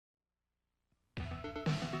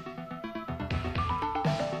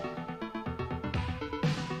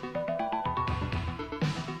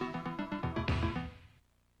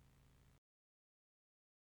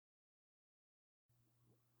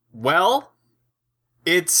Well,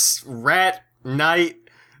 it's Rat Night,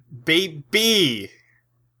 baby.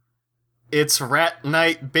 It's Rat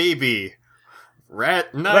Night, baby.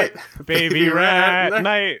 Rat Night, baby, Rat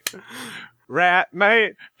Night. Rat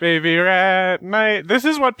Night, baby, Rat Night. This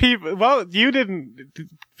is what people... Well, you didn't...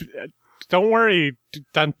 Don't worry,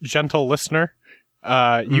 gentle listener.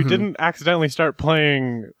 You didn't accidentally start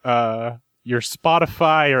playing your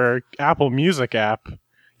Spotify or Apple Music app.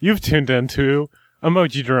 You've tuned into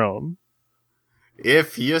Emojidrome.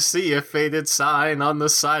 If you see a faded sign on the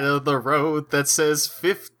side of the road that says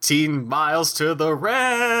 15 miles to the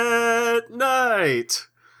Rat Night.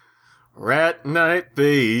 Rat Night,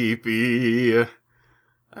 baby.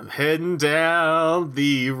 I'm heading down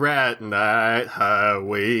the Rat Night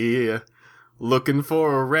highway. Looking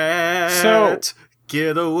for a rat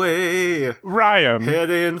getaway. Ryan.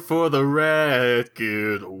 Heading for the rat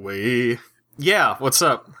getaway. Yeah, what's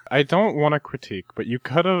up? I don't want to critique, but you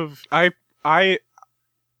could have...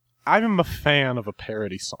 I'm a fan of a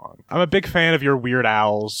parody song. I'm a big fan of your Weird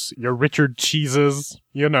Owls, your Richard Cheeses,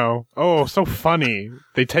 you know. Oh, so funny.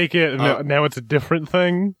 They take it and now it's a different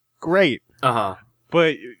thing. Great. Uh-huh.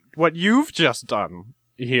 But what you've just done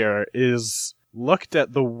here is looked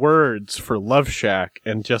at the words for Love Shack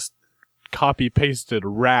and just copy-pasted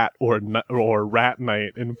rat or rat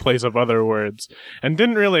night in place of other words and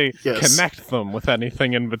didn't really connect them with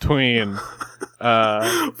anything in between.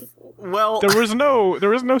 Well, there was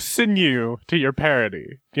no sinew to your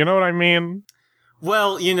parody. You know what I mean?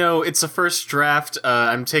 Well, you know, it's a first draft.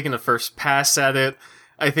 I'm taking a first pass at it.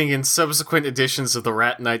 I think in subsequent editions of the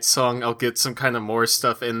Rat Night song, I'll get some kind of more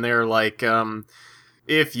stuff in there, like,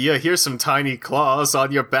 if you hear some tiny claws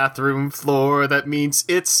on your bathroom floor, that means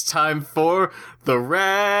it's time for the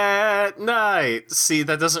Rat Night. See,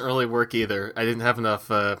 that doesn't really work either. I didn't have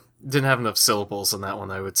enough syllables on that one,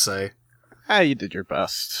 I would say. You did your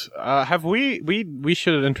best. We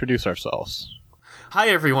should introduce ourselves. Hi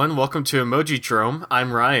everyone, welcome to Emojidrome.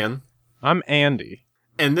 I'm Ryan. I'm Andy.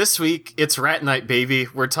 And this week, it's Rat Night, baby.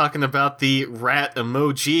 We're talking about the rat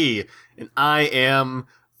emoji, and I am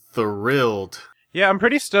thrilled. Yeah, I'm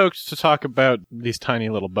pretty stoked to talk about these tiny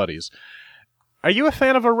little buddies. Are you a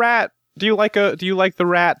fan of a rat? Do you like the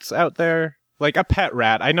rats out there? Like a pet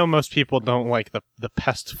rat. I know most people don't like the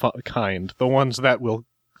pest kind, the ones that will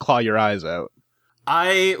claw your eyes out.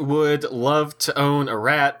 I would love to own a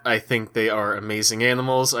rat. I think they are amazing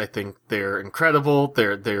animals. I think they're incredible.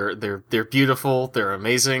 They're beautiful. They're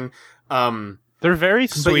amazing. They're very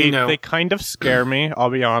sweet. But, you know, they kind of scare me, I'll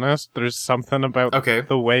be honest. There's something about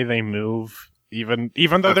the way they move, even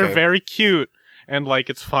though they're very cute, and like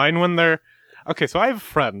it's fine when they're... Okay, so I have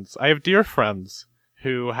friends. I have dear friends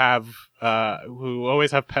who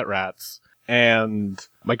always have pet rats. And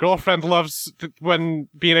my girlfriend loves when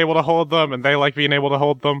being able to hold them, and they like being able to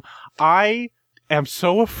hold them. I am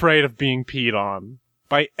so afraid of being peed on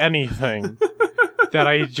by anything that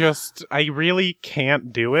I really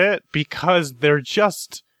can't do it because they're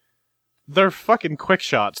fucking quick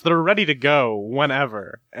shots. They're ready to go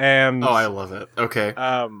whenever. And I love it. Okay.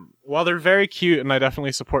 While they're very cute, and I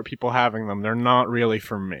definitely support people having them, they're not really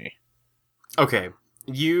for me. Okay.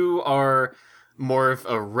 You are more of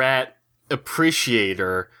a rat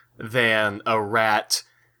appreciator than a rat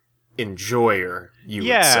enjoyer, you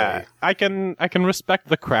would say. I can respect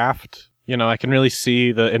the craft. You know, I can really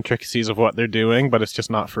see the intricacies of what they're doing, but it's just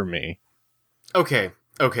not for me. Okay.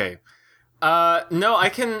 No, I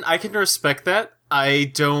can respect that. I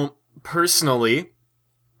don't personally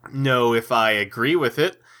know if I agree with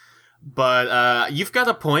it, but you've got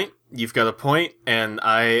a point, and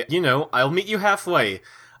I'll meet you halfway.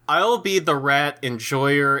 I'll be the rat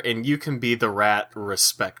enjoyer, and you can be the rat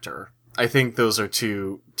respecter. I think those are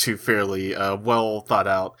two fairly well thought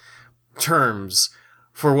out terms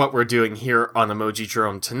for what we're doing here on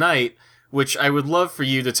Emojidrome tonight, which I would love for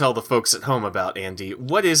you to tell the folks at home about, Andy.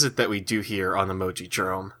 What is it that we do here on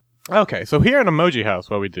Emojidrome? Okay, so here in Emoji House,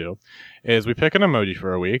 what we do is we pick an emoji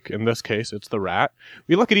for a week. In this case, it's the rat.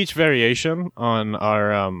 We look at each variation on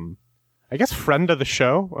our, I guess, friend of the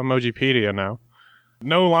show, Emojipedia now.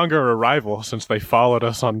 No longer a rival since they followed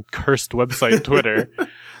us on cursed website Twitter.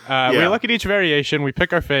 We look at each variation, we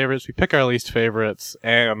pick our favorites, we pick our least favorites,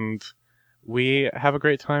 and we have a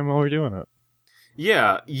great time while we're doing it.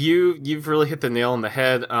 Yeah, you've really hit the nail on the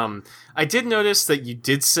head. I did notice that you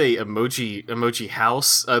did say Emoji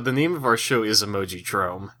House. The name of our show is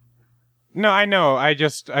Emojidrome. No, I know. I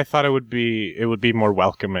thought it would be more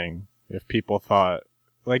welcoming if people thought,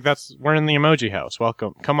 like, we're in the emoji house.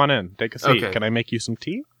 Welcome. Come on in. Take a seat. Okay. Can I make you some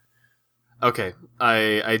tea? Okay.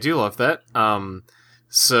 I do love that.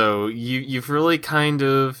 So you've really kind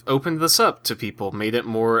of opened this up to people, made it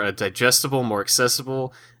more digestible, more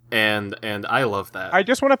accessible, and I love that. I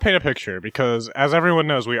just want to paint a picture because, as everyone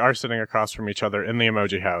knows, we are sitting across from each other in the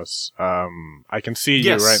emoji house. I can see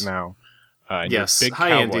you right now. Yes. Big Hi,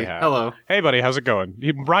 cowboy Andy. Hat. Hello. Hey, buddy. How's it going?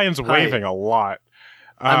 Ryan's waving a lot.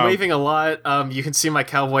 I'm waving a lot. You can see my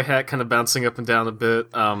cowboy hat kind of bouncing up and down a bit.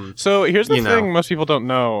 So here's the thing most people don't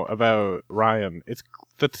know about Ryan. It's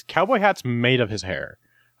the cowboy hat's made of his hair.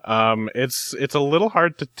 It's a little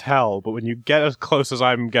hard to tell, but when you get as close as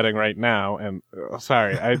I'm getting right now, and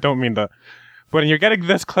sorry, I don't mean to, when you're getting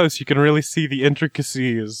this close, you can really see the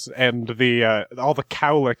intricacies and the all the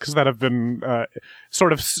cowlicks that have been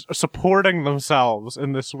sort of supporting themselves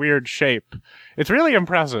in this weird shape. It's really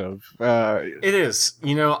impressive. It is.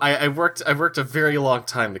 I worked a very long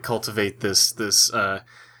time to cultivate this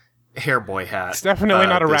hair boy hat. It's definitely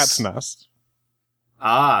not a rat's nest.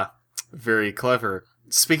 Ah, very clever.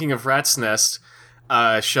 Speaking of rat's nest,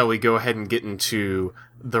 shall we go ahead and get into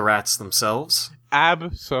the rats themselves?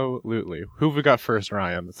 Absolutely. Who have we got first,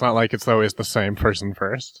 Ryan? It's not like it's always the same person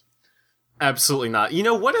first. Absolutely not.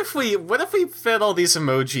 What if we fed all these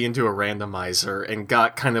emoji into a randomizer and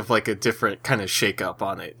got kind of like a different kind of shake-up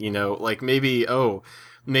on it? Like maybe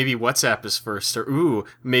WhatsApp is first, or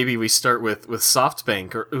maybe we start with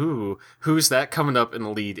SoftBank, or who's that coming up in the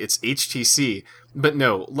lead? It's HTC. But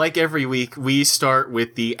no, like every week, we start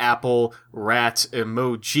with the Apple rat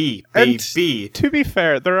emoji, baby. And to be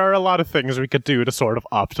fair, there are a lot of things we could do to sort of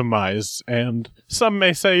optimize, and some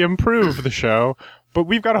may say improve the show, but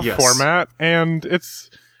we've got a format, and it's,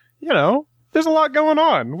 there's a lot going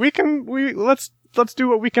on. Let's do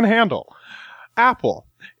what we can handle. Apple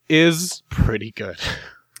is pretty good.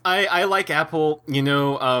 I like Apple.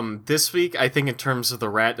 This week, I think in terms of the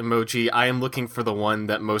rat emoji, I am looking for the one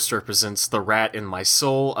that most represents the rat in my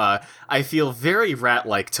soul. I feel very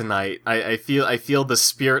rat-like tonight. I feel the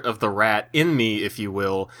spirit of the rat in me, if you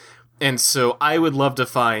will. And so I would love to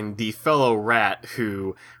find the fellow rat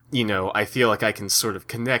who, I feel like I can sort of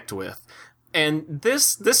connect with. And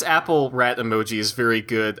this Apple rat emoji is very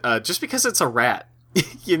good, just because it's a rat.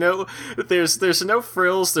 There's no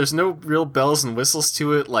frills, there's no real bells and whistles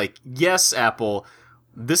to it. Like, yes, Apple,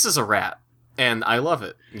 this is a rat, and I love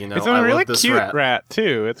it. It's a really cute rat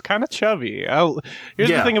too. It's kind of chubby. Here's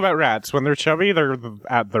the thing about rats: when they're chubby, they're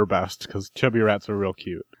at their best because chubby rats are real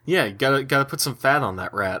cute. Yeah, you gotta put some fat on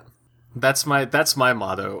that rat. That's my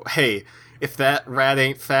motto. Hey, if that rat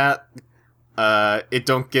ain't fat, it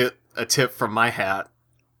don't get a tip from my hat.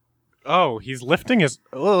 Oh, he's lifting his.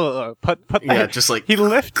 Just like he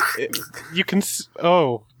lift. You can.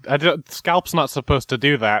 Scalp's not supposed to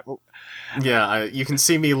do that. Yeah, you can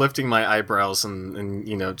see me lifting my eyebrows and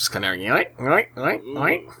just kind of.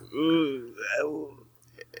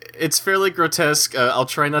 It's fairly grotesque. I'll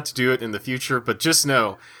try not to do it in the future, but just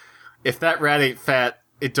know, if that rat ain't fat,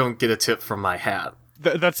 it don't get a tip from my hat.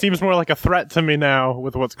 That seems more like a threat to me now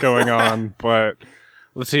with what's going on. But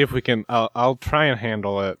let's see if we can. I'll try and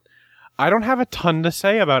handle it. I don't have a ton to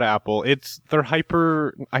say about Apple. They're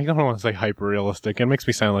hyper. I don't want to say hyper realistic. It makes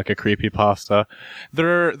me sound like a creepypasta.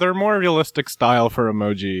 They're more realistic style for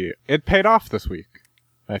emoji. It paid off this week,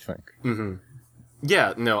 I think. Mm-hmm.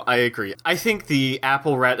 Yeah, no, I agree. I think the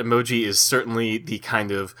Apple rat emoji is certainly the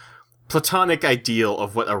kind of platonic ideal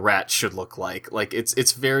of what a rat should look like. Like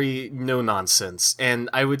it's very no nonsense, and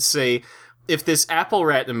I would say, if this Apple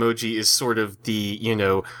rat emoji is sort of the,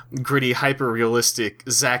 gritty, hyper-realistic,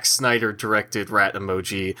 Zack Snyder-directed rat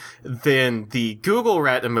emoji, then the Google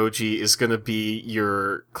rat emoji is going to be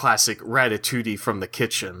your classic Ratatouille from the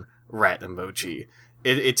kitchen rat emoji.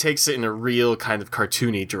 It takes it in a real kind of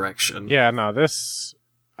cartoony direction. Yeah, no,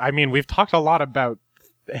 we've talked a lot about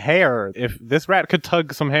hair. If this rat could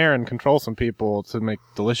tug some hair and control some people to make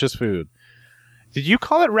delicious food. Did you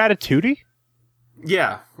call it Ratatouille?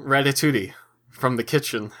 Yeah, Ratatouille from the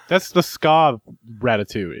kitchen. That's the ska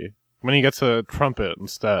Ratatouille, when he gets a trumpet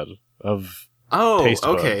instead of taste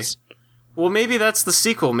buds. Okay. Well, maybe that's the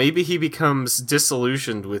sequel. Maybe he becomes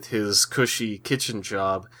disillusioned with his cushy kitchen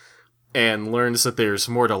job and learns that there's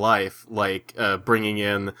more to life, like bringing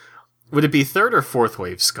in, would it be third or fourth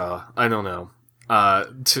wave ska? I don't know.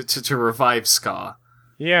 To revive ska.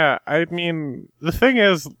 Yeah, I mean, the thing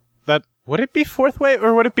is that, would it be fourth wave,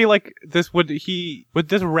 or would it be like this? Would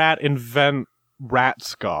this rat invent rat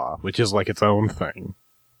ska, which is like its own thing?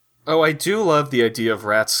 Oh, I do love the idea of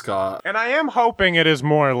rat ska, and I am hoping it is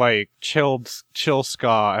more like chill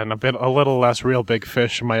ska and a little less Real Big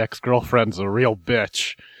Fish. My ex-girlfriend's a real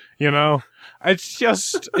bitch. You know? It's a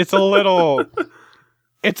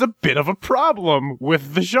bit of a problem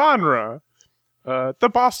with the genre.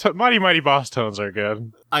 The Mighty Mighty Boss Tones are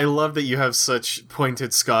good. I love that you have such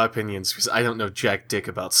pointed ska opinions, because I don't know jack dick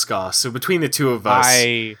about ska. So between the two of us,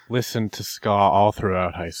 I listened to ska all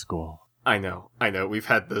throughout high school. I know. We've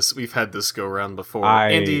had this go around before.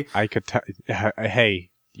 Andy, I could tell.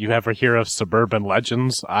 Hey, you ever hear of Suburban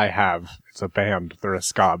Legends? I have. It's a band. They're a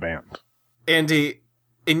ska band. Andy,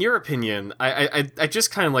 in your opinion, I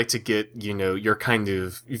just kind of like to get, your kind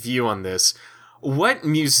of view on this. What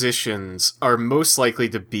musicians are most likely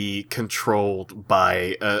to be controlled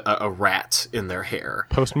by a rat in their hair?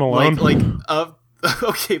 Post Malone?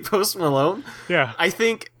 Okay, Post Malone? Yeah. I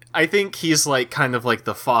think he's kind of like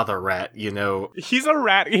the father rat, He's a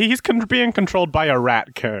rat. He's being controlled by a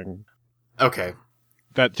rat king. Okay.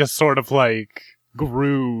 That just sort of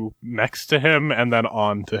grew next to him and then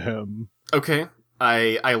onto him. Okay.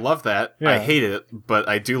 I love that. Yeah. I hate it, but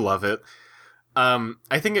I do love it.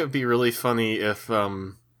 I think it would be really funny if, I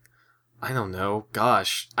don't know,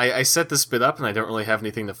 gosh. I set this bit up and I don't really have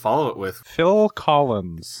anything to follow it with. Phil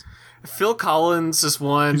Collins. Phil Collins is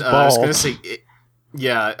one. He's bald. I was going to say,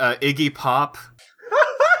 Iggy Pop.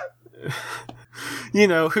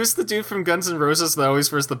 Who's the dude from Guns N' Roses that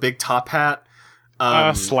always wears the big top hat?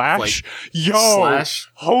 Slash?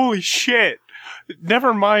 Slash. Holy shit.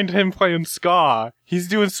 Never mind him playing ska. He's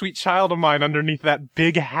doing Sweet Child of Mine underneath that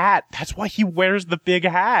big hat. That's why he wears the big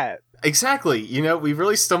hat. Exactly. We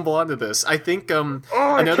really stumble onto this. I think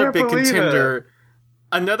another big contender...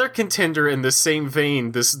 Another contender in the same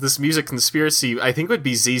vein, this music conspiracy, I think would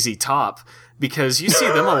be ZZ Top, because you see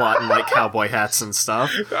them a lot in cowboy hats and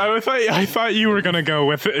stuff. I thought you were gonna go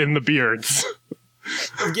with In the Beards.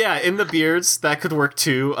 Yeah, In the Beards, that could work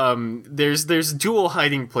too. There's dual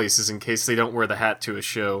hiding places in case they don't wear the hat to a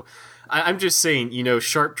show. I'm just saying,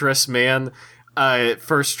 Sharp Dressed Man,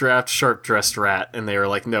 first draft Sharp Dressed Rat, and they were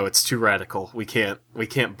like, no, it's too radical. We can't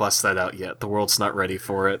bust that out yet. The world's not ready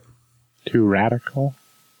for it. Too radical?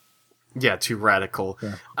 Yeah, too radical.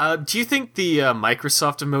 Yeah. Do you think the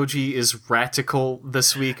Microsoft emoji is radical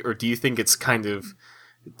this week, or do you think it's kind of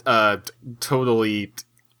totally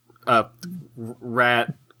rat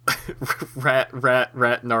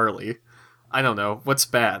gnarly? I don't know. What's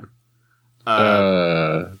bad?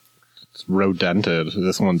 It's rodented.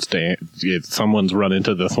 This one's someone's run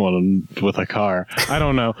into this one with a car. I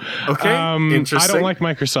don't know. Okay, interesting. I don't like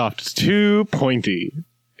Microsoft. It's too pointy.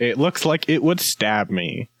 It looks like it would stab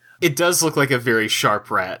me. It does look like a very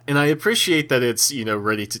sharp rat, and I appreciate that it's,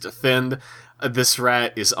 ready to defend. This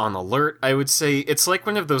rat is on alert, I would say. It's like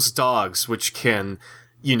one of those dogs which can,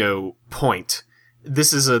 point.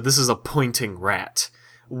 This is a pointing rat.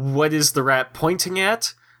 What is the rat pointing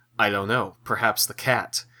at? I don't know. Perhaps the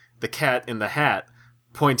cat. The cat in the hat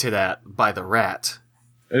pointed at by the rat.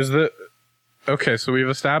 Okay, so we've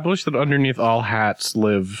established that underneath all hats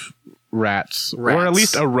live rats, or at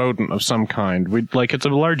least a rodent of some kind. It's a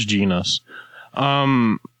large genus.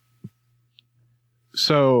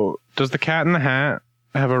 So does the cat in the hat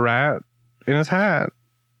have a rat in his hat?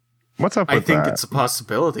 What's up with that? I think it's a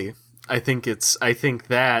possibility. I think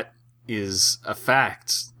that is a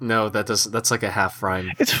fact. No, that's like a half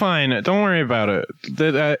rhyme. It's fine. Don't worry about it.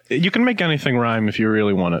 You can make anything rhyme if you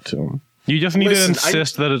really want it to. You just need to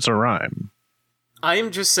insist that it's a rhyme. I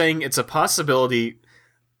am just saying it's a possibility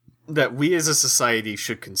that we as a society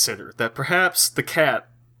should consider, that perhaps the cat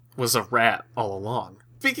was a rat all along.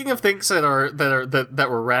 Speaking of things that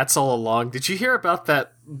were rats all along, did you hear about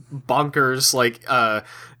that bonkers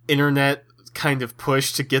internet kind of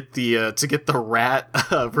push to get the rat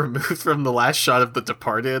removed from the last shot of The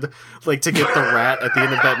Departed, to get the rat at the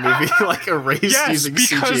end of that movie erased using CGI?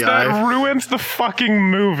 Yes, because that ruins the fucking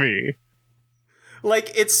movie.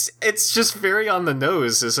 It's just very on the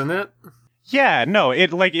nose, isn't it? Yeah, no,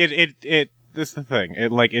 this is the thing.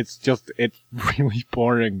 It's really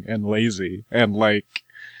boring and lazy, and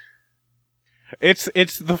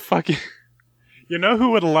it's the fucking. You know who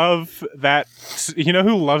would love that? You know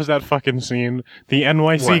who loves that fucking scene? The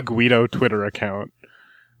NYC what? Guido Twitter account.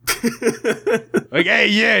 Hey,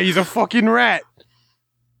 yeah, he's a fucking rat.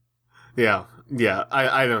 Yeah,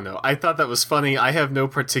 I don't know. I thought that was funny. I have no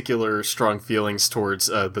particular strong feelings towards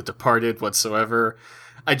The Departed whatsoever.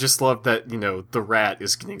 I just love that, the rat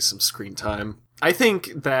is getting some screen time. I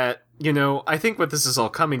think that, I think what this is all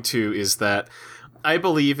coming to is that I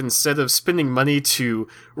believe instead of spending money to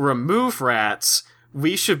remove rats,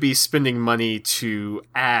 we should be spending money to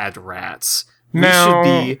add rats.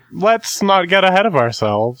 Let's not get ahead of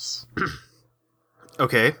ourselves.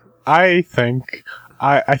 Okay. I think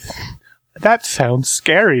that sounds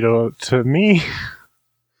scary to me.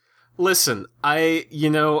 Listen, I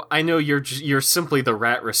know you're simply the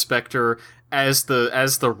rat respecter. As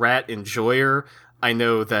the rat enjoyer, I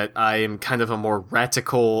know that I am kind of a more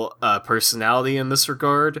ratical personality in this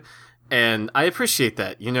regard, and I appreciate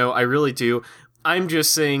that. I really do. I'm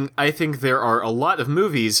just saying, I think there are a lot of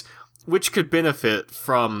movies which could benefit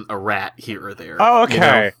from a rat here or there. Oh,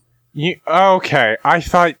 okay. Okay. I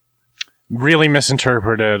thought really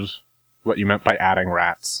misinterpreted what you meant by adding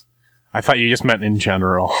rats. I thought you just meant in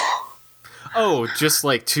general. Oh, just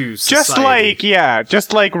like to society.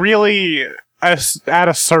 Just like really add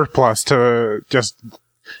a surplus to just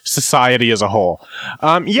society as a whole.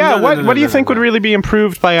 What do you think would really be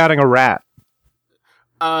improved by adding a rat?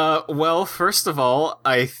 Well, first of all,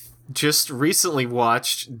 I just recently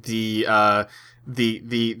watched the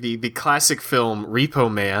classic film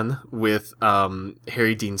Repo Man with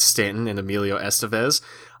Harry Dean Stanton and Emilio Estevez.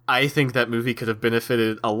 I think that movie could have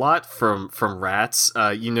benefited a lot from rats.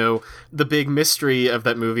 The big mystery of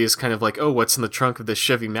that movie is kind of like, oh, what's in the trunk of the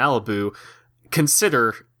Chevy Malibu?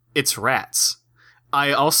 Consider it's rats.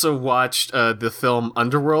 I also watched the film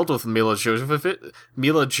Underworld with Mila Jovovich.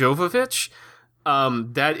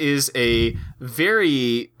 That is a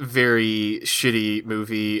very, very shitty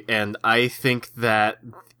movie, and I think that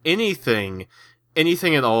anything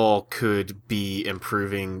at all could be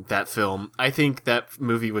improving that film. I think that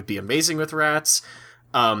movie would be amazing with rats.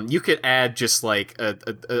 You could add just like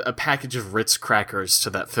a package of Ritz crackers to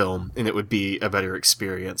that film, and it would be a better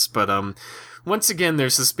experience. But once again,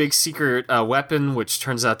 there's this big secret weapon, which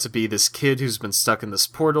turns out to be this kid who's been stuck in this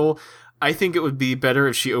portal. I think it would be better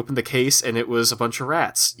if she opened the case and it was a bunch of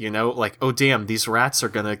rats, like, oh damn, these rats are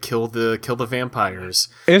gonna kill the Vampires.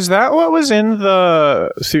 Is that what was in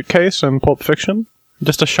the suitcase in Pulp Fiction?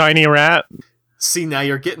 Just a shiny rat? See, now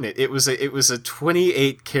you're getting it. It was a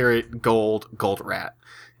 28 karat gold rat.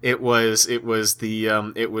 It was the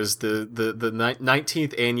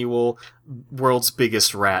 19th annual World's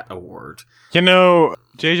Biggest Rat Award.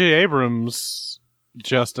 J.J. Abrams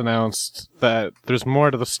just announced that there's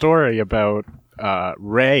more to the story about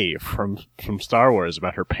Rey from Star Wars,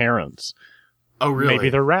 about her parents. Oh, really? Maybe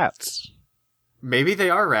they're rats. Maybe they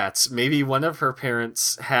are rats. Maybe one of her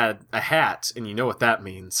parents had a hat, and you know what that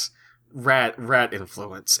means. Rat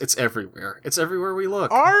influence. It's everywhere. It's everywhere we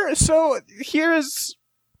look. So here's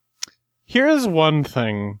one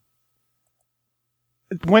thing.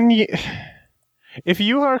 If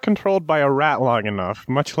you are controlled by a rat long enough,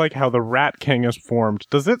 much like how the Rat King is formed,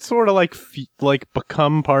 does it sort of like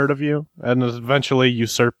become part of you and eventually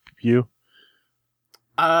usurp you?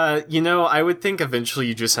 I would think eventually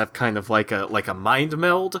you just have kind of like a mind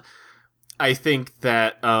meld. I think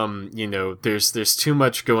that there's too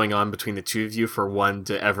much going on between the two of you for one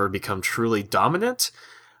to ever become truly dominant.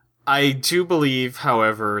 I do believe,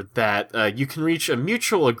 however, that you can reach a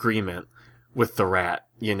mutual agreement with the rat.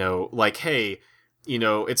 Like, hey,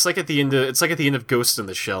 it's like at the end of Ghost in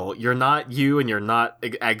the Shell. You're not you, and you're not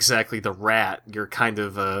exactly the rat. You're kind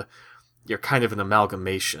of an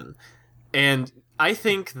amalgamation. And I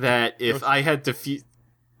think that if I had to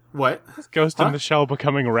what? Ghost in the Shell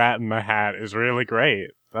becoming Rat in the Hat is really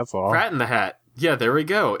great. That's all. Rat in the Hat. Yeah, there we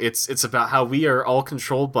go. It's about how we are all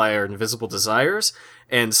controlled by our invisible desires,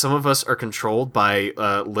 and some of us are controlled by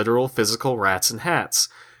literal physical rats and hats.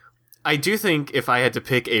 I do think if I had to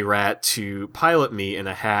pick a rat to pilot me in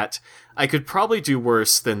a hat, I could probably do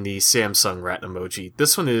worse than the Samsung rat emoji.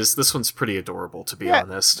 This one's pretty adorable, to be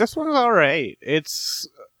honest. This one's alright.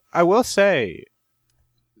 I will say,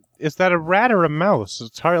 is that a rat or a mouse?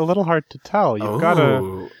 It's a little hard to tell.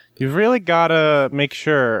 You've really gotta make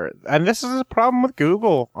sure, and this is a problem with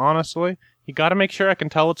Google, honestly. You gotta make sure I can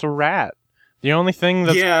tell it's a rat. The only thing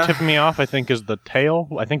that's tipping me off, I think, is the tail.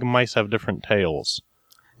 I think mice have different tails.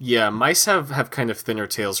 Yeah, mice have kind of thinner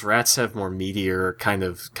tails. Rats have more meatier kind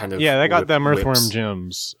of. Yeah, they got them Earthworm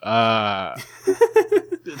Jims.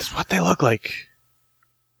 It's what they look like.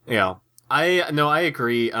 Yeah, I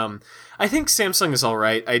agree. I think Samsung is all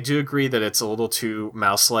right. I do agree that it's a little too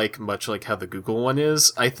mouse-like, much like how the Google one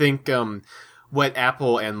is. I think what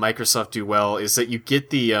Apple and Microsoft do well is that you get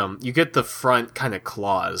the front kind of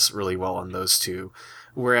claws really well on those two.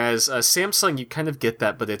 Whereas Samsung, you kind of get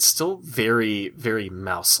that, but it's still very, very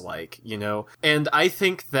mouse-like, And I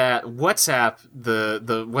think that WhatsApp,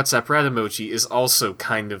 the WhatsApp rat emoji, is also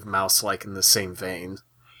kind of mouse-like in the same vein.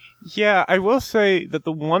 Yeah, I will say that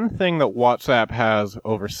the one thing that WhatsApp has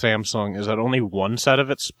over Samsung is that only one set of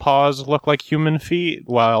its paws look like human feet,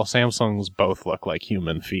 while Samsung's both look like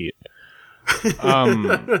human feet.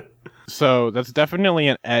 So that's definitely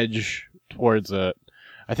an edge towards it.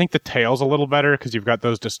 I think the tail's a little better because you've got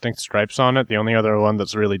those distinct stripes on it. The only other one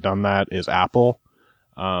that's really done that is Apple.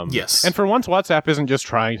 Yes. And for once, WhatsApp isn't just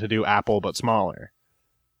trying to do Apple, but smaller.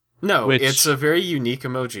 No, it's a very unique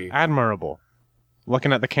emoji. Admirable.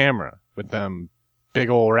 Looking at the camera with them big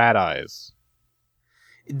ol' rat eyes.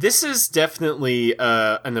 This is definitely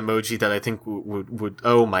an emoji that I think would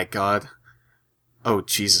oh my god. Oh,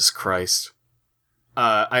 Jesus Christ.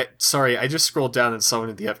 I just scrolled down and saw one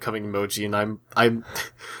of the upcoming emoji, and I'm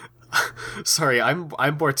sorry, I'm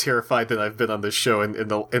more terrified than I've been on this show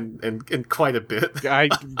in quite a bit.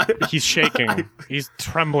 He's shaking. He's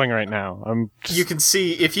trembling right now. You can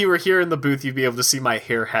see, if you were here in the booth, you'd be able to see my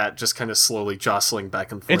hair hat just kind of slowly jostling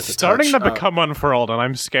back and forth. It's starting to become unfurled, and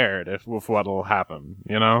I'm scared of what'll happen,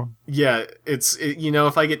 you know? Yeah,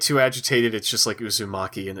 if I get too agitated, it's just like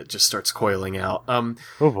Uzumaki, and it just starts coiling out. Oh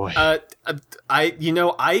boy.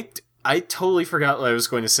 I totally forgot what I was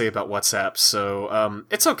going to say about WhatsApp, so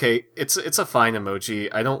it's okay. It's a fine emoji.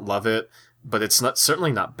 I don't love it, but it's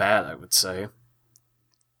certainly not bad, I would say.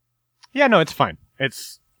 Yeah, no, it's fine.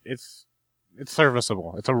 It's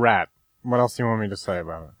serviceable. It's a rat. What else do you want me to say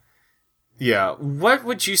about it? Yeah, what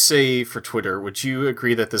would you say for Twitter? Would you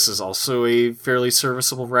agree that this is also a fairly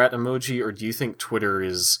serviceable rat emoji, or do you think Twitter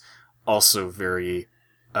is also very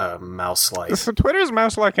mouse-like? So Twitter's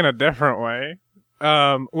mouse-like in a different way.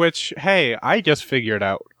 Which, hey, I just figured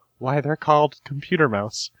out why they're called computer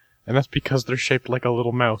mouse. And that's because they're shaped like a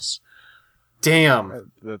little mouse.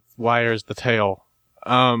 Damn. The wire's the tail.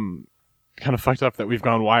 Kind of fucked up that we've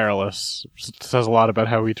gone wireless. It says a lot about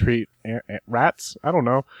how we treat rats? I don't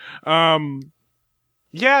know.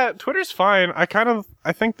 Yeah, Twitter's fine. I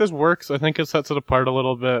think this works. I think it sets it apart a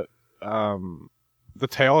little bit. The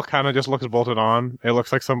tail kind of just looks bolted on. It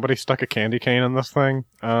looks like somebody stuck a candy cane in this thing.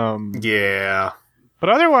 Yeah. But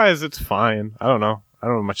otherwise, it's fine. I don't know. I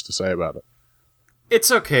don't have much to say about it. It's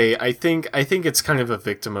okay. I think it's kind of a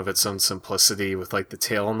victim of its own simplicity with like the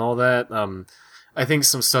tail and all that. I think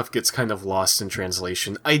some stuff gets kind of lost in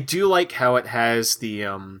translation. I do like how it has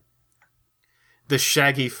the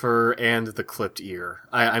shaggy fur and the clipped ear.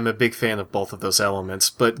 I'm a big fan of both of those elements,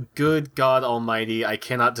 but good God Almighty, I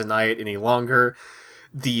cannot deny it any longer.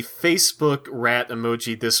 The Facebook rat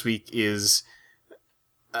emoji this week is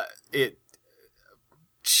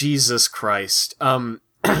Jesus Christ.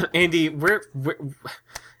 Andy, where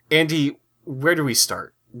do we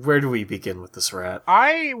start? Where do we begin with this rat?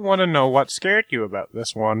 I want to know what scared you about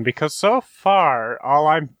this one, because so far,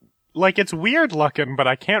 it's weird looking, but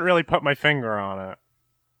I can't really put my finger on it.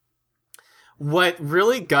 What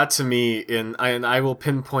really got to me, and I will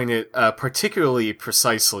pinpoint it particularly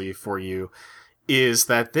precisely for you, is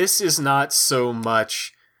that this is not so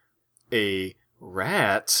much a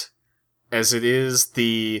rat as it is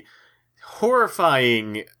the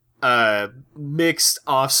horrifying mixed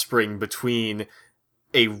offspring between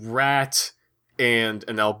a rat and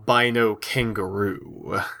an albino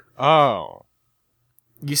kangaroo. Oh.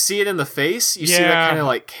 You see it in the face? You see that kind of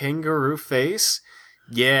like kangaroo face?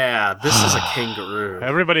 Yeah, this is a kangaroo.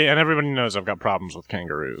 Everybody knows I've got problems with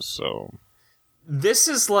kangaroos, so... This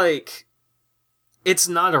is like... It's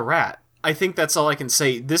not a rat. I think that's all I can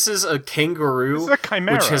say. This is a kangaroo. This is a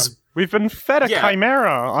chimera. We've been fed a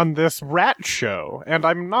chimera on this rat show, and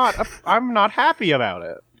I'm not happy about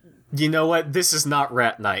it. You know what? This is not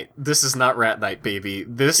Rat Night. This is not Rat Night, baby.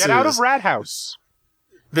 Get out of Rat House.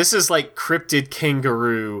 This is like cryptid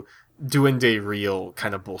kangaroo duende reel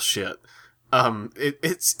kind of bullshit.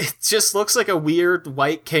 It just looks like a weird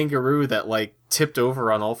white kangaroo that like tipped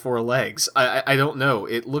over on all four legs. I don't know.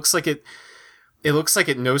 It looks like it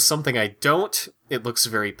knows something I don't. It looks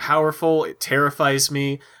very powerful. It terrifies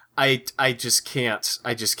me. I just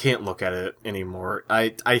can't look at it anymore.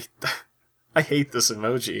 I hate this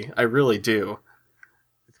emoji. I really do.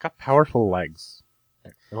 It's got powerful legs.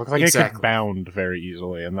 It looks like it could bound very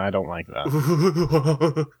easily, and I don't like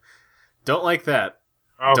that. Don't like that.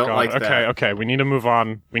 Oh, don't God. Like that. Okay. We need to move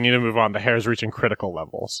on. The hair's reaching critical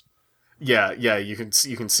levels. Yeah. You can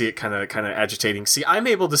see it kind of agitating. See, I'm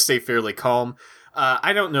able to stay fairly calm.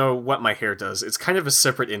 I don't know what my hair does. It's kind of a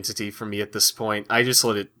separate entity for me at this point. I just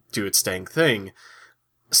let it do its dang thing.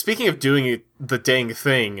 Speaking of doing the dang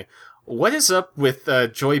thing, what is up with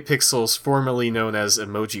Joy Pixels, formerly known as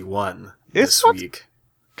Emoji One, this week?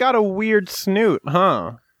 Got a weird snoot,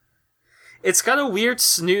 huh? It's got a weird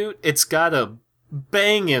snoot. It's got a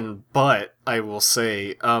banging butt, I will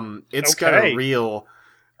say. It's got a real...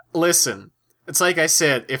 Listen, it's like I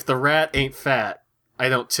said, if the rat ain't fat, I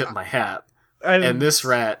don't tip my hat. And this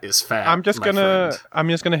rat is fat. I'm just gonna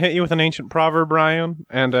hit you with an ancient proverb, Brian,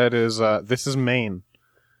 and it is this is Maine.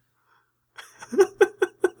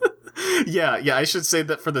 yeah, I should say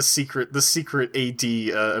that for the secret AD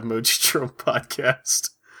Emoji Drone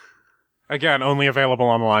podcast. Again, only available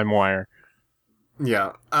on LimeWire.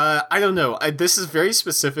 Yeah. I don't know. This is very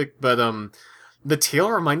specific, but the tail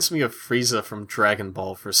reminds me of Frieza from Dragon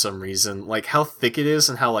Ball for some reason. Like how thick it is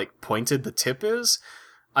and how like pointed the tip is.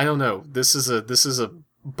 I don't know. This is a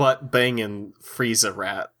butt banging Frieza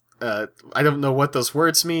rat. I don't know what those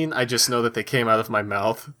words mean. I just know that they came out of my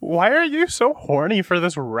mouth. Why are you so horny for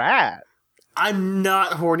this rat? I'm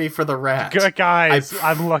not horny for the rat. Guys,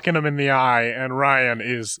 I'm looking him in the eye, and Ryan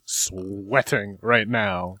is sweating right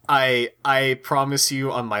now. I promise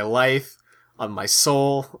you on my life, on my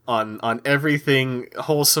soul, on everything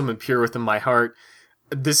wholesome and pure within my heart,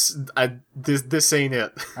 this ain't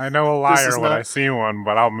it. I know a liar when I see one,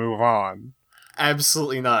 but I'll move on.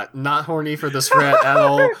 Absolutely not. Not horny for this rat at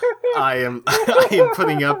all. I am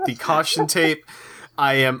putting up the caution tape.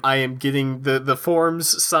 I am getting the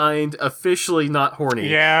forms signed. Officially not horny.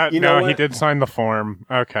 Yeah, he did sign the form.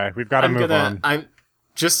 Okay, we've got to move on. I'm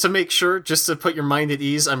just to make sure, just to put your mind at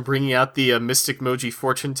ease. I'm bringing out the Mystic Moji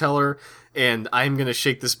fortune teller, and I'm gonna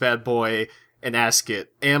shake this bad boy and ask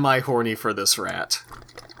it: am I horny for this rat?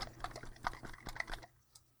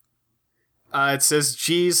 It says,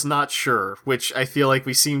 geez, not sure, which I feel like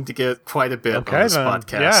we seem to get quite a bit on this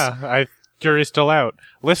podcast. Yeah, jury's still out.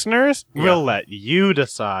 Listeners, we'll let you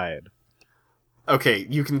decide. Okay,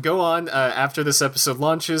 you can go on after this episode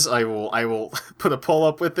launches. I will put a poll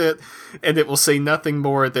up with it, and it will say nothing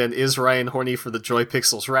more than is Ryan horny for the Joy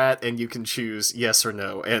Pixels rat, and you can choose yes or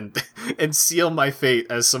no, and seal my fate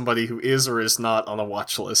as somebody who is or is not on a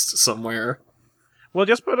watch list somewhere. We'll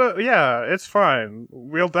just put it's fine.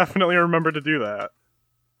 We'll definitely remember to do that.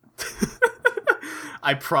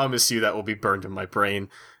 I promise you that will be burned in my brain.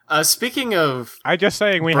 Speaking of... I'm just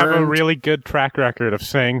saying we have a really good track record of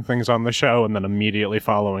saying things on the show and then immediately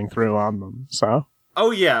following through on them, so...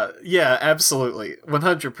 Oh yeah, absolutely.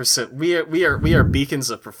 100%. We are beacons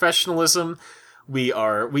of professionalism. We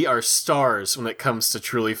are stars when it comes to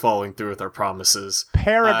truly following through with our promises.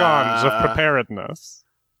 Paragons of preparedness.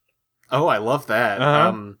 Oh, I love that.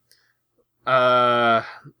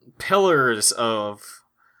 Pillars of...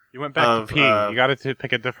 You went back to P. You got to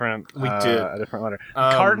pick a different... a different letter.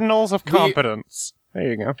 Cardinals of competence.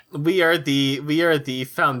 There you go. We are the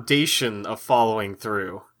foundation of following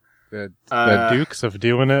through. The Dukes of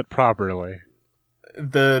doing it properly.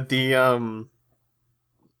 The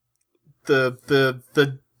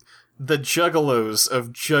juggalos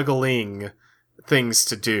of juggling things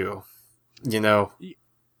to do. You know?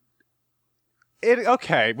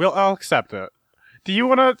 Okay, I'll accept it. Do you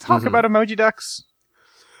want to talk about emoji decks?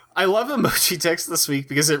 I love emoji decks this week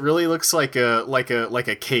because it really looks like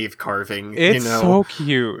a cave carving. It's so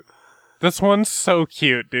cute. This one's so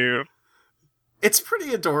cute, dude. It's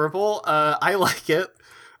pretty adorable. I like it.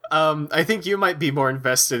 I think you might be more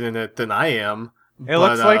invested in it than I am. It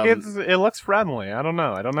looks like it looks friendly. I don't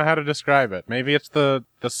know how to describe it. Maybe it's the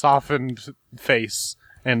softened face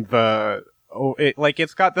and the...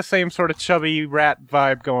 it's got the same sort of chubby rat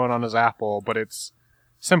vibe going on as Apple, but it's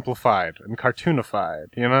simplified and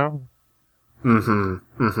cartoonified, you know?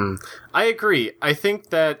 I agree. I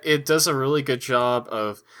think that it does a really good job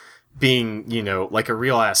of being, like a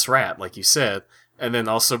real-ass rat, like you said, and then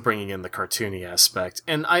also bringing in the cartoony aspect.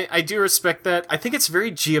 And I do respect that. I think it's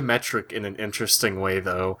very geometric in an interesting way,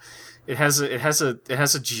 though. It has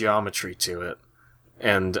a geometry to it.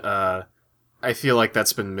 And, I feel like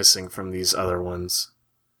that's been missing from these other ones.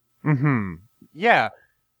 Yeah.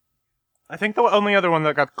 I think the only other one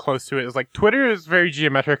that got close to it is like Twitter is very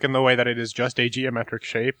geometric in the way that it is just a geometric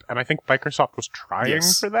shape, and I think Microsoft was trying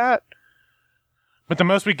for that. But the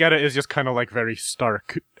most we get it is just kind of like very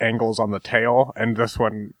stark angles on the tail, and this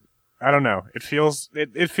one, I don't know. It feels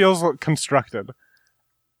constructed.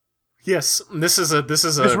 Yes, this is a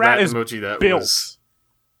rat emoji that built.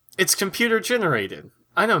 It's computer generated.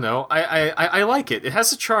 I don't know. I like it. It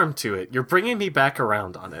has a charm to it. You're bringing me back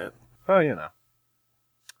around on it. Oh,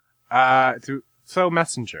 So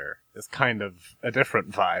Messenger is kind of a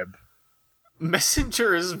different vibe.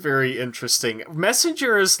 Messenger is very interesting.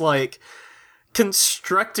 Messenger is like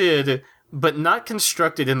constructed, but not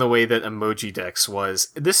constructed in the way that Emoji Dex was.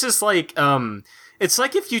 This is like, it's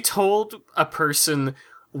like if you told a person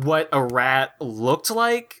what a rat looked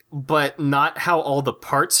like, but not how all the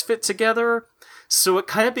parts fit together. So it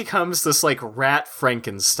kind of becomes this like rat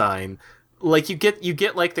Frankenstein. Like you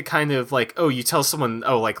get like the kind of like, oh, you tell someone,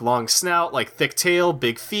 oh, like long snout, like thick tail,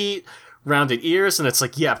 big feet, rounded ears, and it's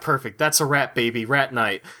like, yeah, perfect. That's a rat, baby, rat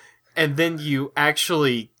night. And then you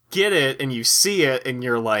actually get it and you see it and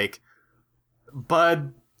you're like,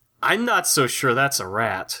 bud, I'm not so sure that's a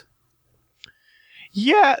rat.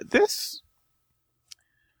 Yeah,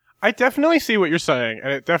 I definitely see what you're saying,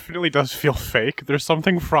 and it definitely does feel fake. There's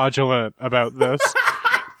something fraudulent about this.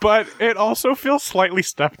 But it also feels slightly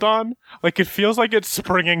stepped on. Like, it feels like it's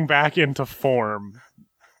springing back into form.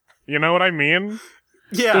 You know what I mean?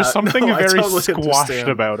 Yeah. There's something very totally squashed understand.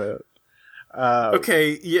 about it.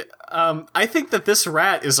 Okay, yeah, I think that this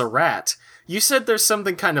rat is a rat. You said there's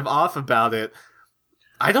something kind of off about it.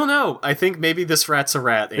 I don't know. I think maybe this rat's a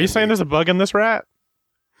rat. Andy. Are you saying there's a bug in this rat?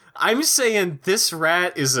 I'm saying this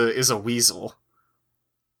rat is a weasel.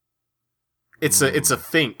 It's a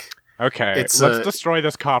think. Okay, let's destroy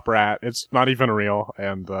this cop rat. It's not even real,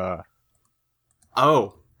 and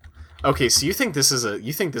Oh. Okay, so you think this is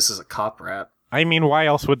a cop rat? I mean, why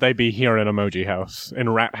else would they be here in Emoji House, in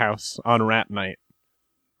Rat House, on Rat Night?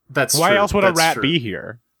 That's why true. else would That's a rat true. be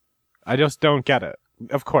here? I just don't get it.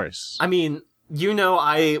 Of course. I mean, you know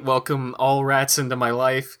I welcome all rats into my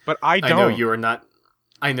life. But I don't. I know you are not...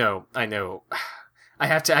 I know. I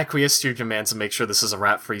have to acquiesce to your demands and make sure this is a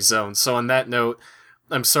rat-free zone. So on that note,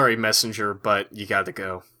 I'm sorry, Messenger, but you gotta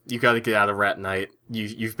go. You gotta get out of Rat Night.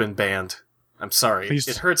 You've been banned. I'm sorry. Please.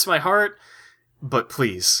 It hurts my heart, but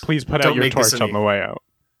please. Please put out your torch on the way out.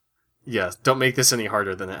 Yeah, don't make this any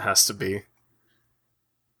harder than it has to be.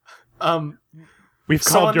 We've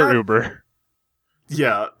called your Uber.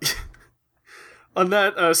 Yeah. On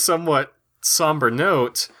that somewhat somber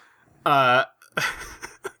note, I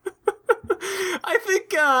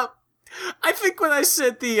think when I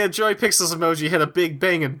said the Joy Pixels emoji had a big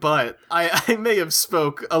banging butt, I may have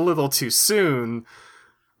spoke a little too soon.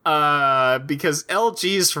 Because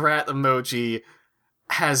LG's rat emoji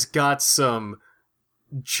has got some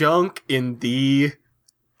junk in the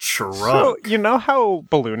trunk. So, you know how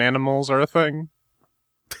balloon animals are a thing?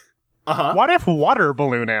 Uh-huh. What if water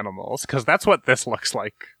balloon animals? Because that's what this looks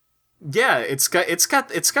like. Yeah, it's got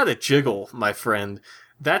a jiggle, my friend.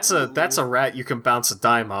 That's a rat you can bounce a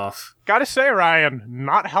dime off. Gotta say, Ryan,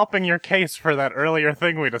 not helping your case for that earlier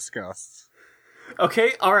thing we discussed.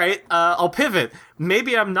 Okay, alright, I'll pivot.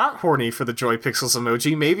 Maybe I'm not horny for the Joy Pixels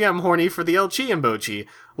emoji, maybe I'm horny for the LG emoji.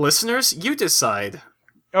 Listeners, you decide.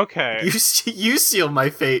 Okay. You seal my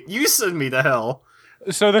fate, you send me to hell.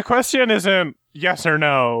 So the question isn't yes or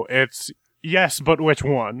no, it's yes, but which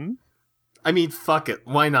one? I mean, fuck it,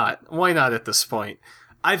 why not? Why not at this point?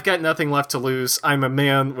 I've got nothing left to lose, I'm a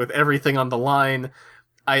man with everything on the line.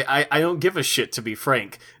 I don't give a shit, to be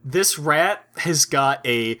frank. This rat has got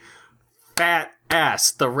a fat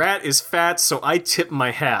ass. The rat is fat, so I tip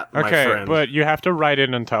my hat, my friend. Okay, but you have to write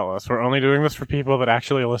in and tell us. We're only doing this for people that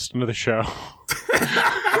actually listen to the show.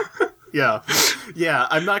 Yeah,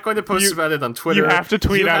 I'm not going to post about it on Twitter. You have to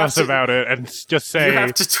tweet at us about it and just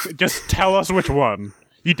say, just tell us which one.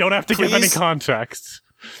 You don't have to give any context.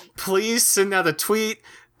 Please send out a tweet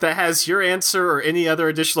that has your answer or any other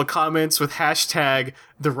additional comments with hashtag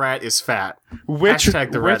the rat is fat. Which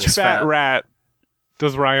fat rat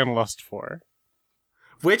does Ryan lust for?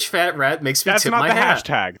 Which fat rat makes me tip my hat? That's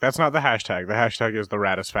not the hashtag. That's not the hashtag. The hashtag is the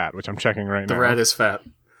rat is fat, which I'm checking right now. The rat is fat.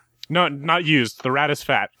 No, not used. The rat is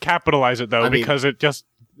fat. Capitalize it, though, because it just,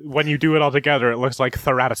 when you do it all together, it looks like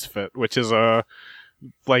Theratisfit, which is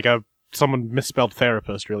someone misspelled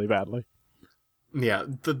therapist really badly. Yeah,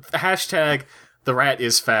 the hashtag the rat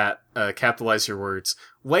is fat, capitalize your words.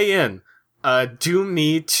 Weigh in. Doom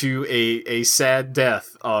me to a sad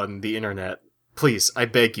death on the internet. Please, I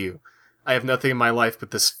beg you. I have nothing in my life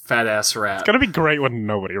but this fat-ass rat. It's gonna be great when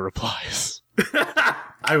nobody replies.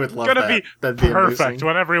 I would love that. It's gonna be perfect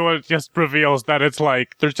when everyone just reveals that it's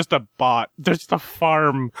like, there's just a bot. There's just a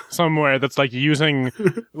farm somewhere that's like using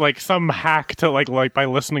like some hack to like by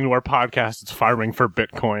listening to our podcast, it's farming for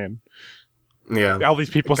Bitcoin. Yeah. All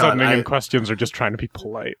these people sending in questions are just trying to be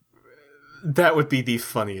polite. That would be the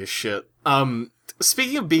funniest shit.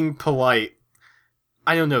 Speaking of being polite,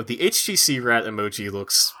 I don't know, the HTC rat emoji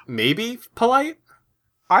looks maybe polite?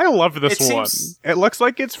 I love this one. It looks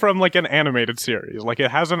like it's from like an animated series. Like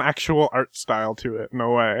it has an actual art style to it in a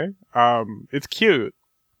way. It's cute.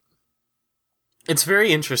 It's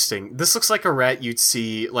very interesting. This looks like a rat you'd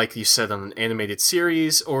see, like you said, on an animated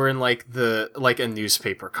series or in like a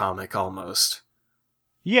newspaper comic almost.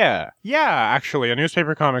 Yeah, actually, a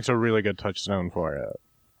newspaper comic's a really good touchstone for it.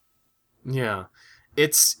 Yeah.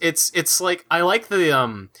 It's like, I like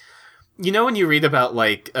the, you know when you read about,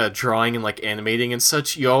 like, drawing and, like, animating and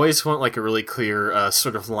such, you always want, like, a really clear,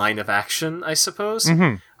 sort of line of action, I suppose?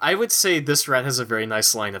 Mm-hmm. I would say this rat has a very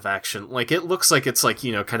nice line of action. Like, it looks like it's, like,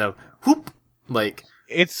 you know, kind of, whoop, like...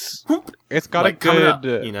 It's got like a good... up,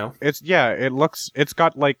 you know? It's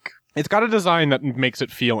got a design that makes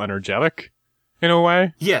it feel energetic, in a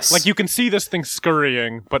way. Yes. Like, you can see this thing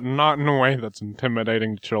scurrying, but not in a way that's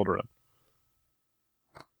intimidating to children.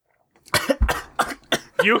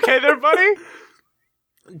 You okay there, buddy?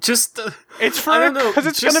 Just it's for because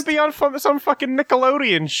it's gonna be on some fucking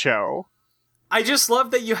Nickelodeon show. I just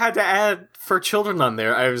love that you had to add for children on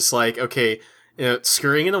there. I was like, okay,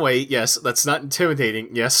 scurrying in a way, yes, that's not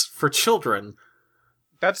intimidating. Yes, for children.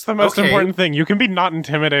 That's the most important thing. You can be not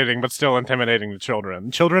intimidating, but still intimidating to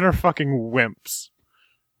children. Children are fucking wimps.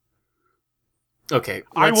 Okay,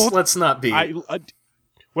 let's not be.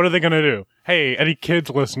 What are they gonna do? Hey, any kids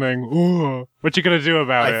listening? Ooh, what you gonna do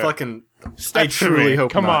about it? I truly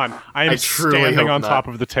hope Come not. on. I am standing on top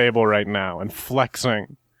of the table right now and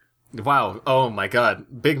flexing. Wow. Oh my god.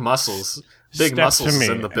 Big muscles. Big muscles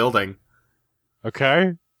in the building.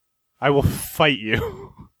 Okay? I will fight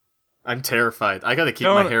you. I'm terrified. I gotta keep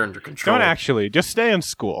my hair under control. Don't actually. Just stay in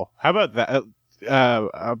school. How about that?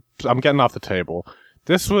 I'm getting off the table.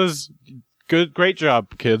 This was good. Great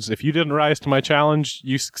job, kids. If you didn't rise to my challenge,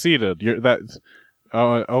 you succeeded.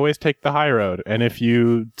 Always take the high road. And if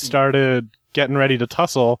you started getting ready to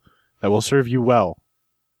tussle, that will serve you well.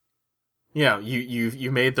 Yeah, you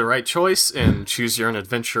made the right choice and choose your own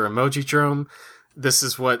adventure emoji drone. This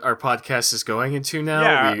is what our podcast is going into now.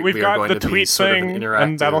 Yeah, we've got the tweet thing,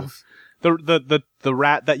 and that'll the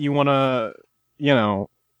rat that you want to,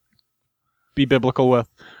 be biblical with.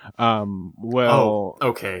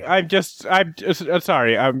 Okay. I'm just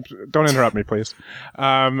sorry. Don't interrupt me, please.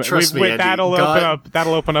 Trust me, Andy.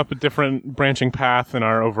 That'll open up a different branching path in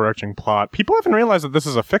our overarching plot. People haven't realized that this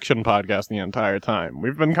is a fiction podcast the entire time.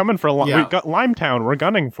 We've been coming for a long. Yeah. We've got Limetown. We're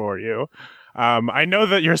gunning for you. I know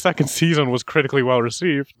that your second season was critically well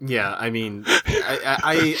received. Yeah, I mean,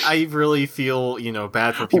 I really feel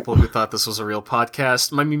bad for people who thought this was a real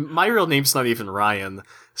podcast. I mean, my real name's not even Ryan,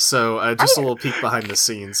 so just a little peek behind the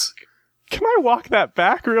scenes. Can I walk that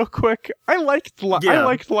back real quick? I liked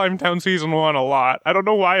Limetown season 1 a lot. I don't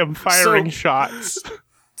know why I'm firing shots.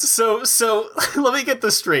 So let me get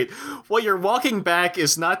this straight. What you're walking back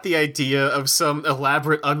is not the idea of some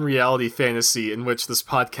elaborate unreality fantasy in which this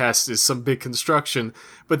podcast is some big construction,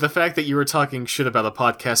 but the fact that you were talking shit about a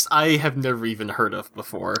podcast I have never even heard of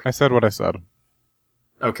before. I said what I said.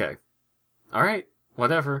 Okay. Alright.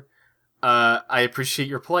 Whatever. I appreciate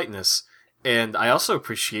your politeness. And I also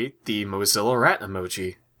appreciate the Mozilla rat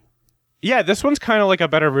emoji. Yeah, this one's kind of like a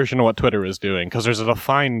better version of what Twitter is doing, because there's a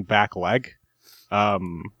defined back leg.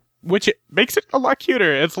 Which makes it a lot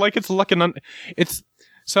cuter. It's like it's looking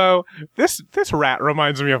so this rat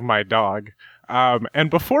reminds me of my dog. And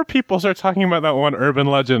before people start talking about that one urban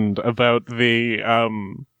legend about did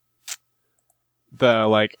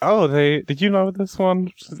you know this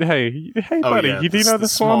one? Hey buddy, yeah, do you know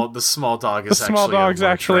this one? The small dog is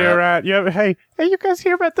actually a rat. Yeah, hey, you guys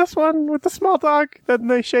hear about this one with the small dog? Then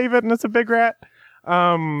they shave it and it's a big rat.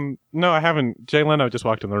 No, I haven't. Jay Leno just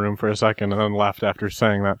walked in the room for a second and then left after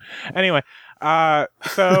saying that. Anyway,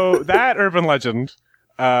 so that urban legend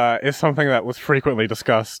is something that was frequently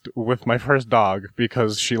discussed with my first dog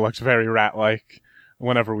because she looked very rat-like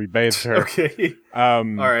whenever we bathed her. Okay. All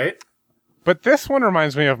right. But this one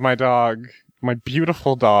reminds me of my dog, my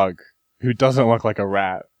beautiful dog, who doesn't look like a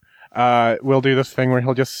rat. Will do this thing where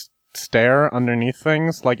he'll just stare underneath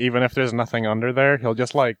things, like even if there's nothing under there, he'll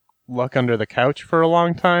just look under the couch for a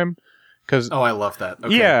long time. I love that.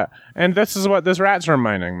 Okay. Yeah, and this is what this rat's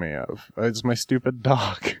reminding me of. It's my stupid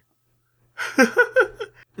dog.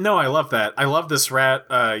 No, I love that. I love this rat.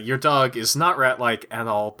 Your dog is not rat-like at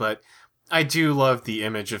all, but I do love the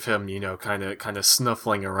image of him, kind of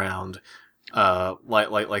snuffling around,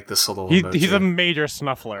 like this little emoji. He's a major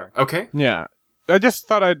snuffler. Okay. Yeah. I just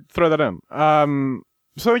thought I'd throw that in.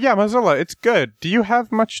 So yeah, Mozilla, it's good. Do you have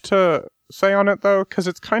much to say on it, though? Because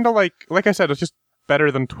it's kind of like I said, it's just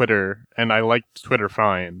better than Twitter, and I liked Twitter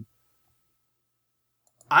fine.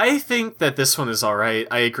 I think that this one is alright.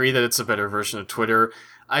 I agree that it's a better version of Twitter.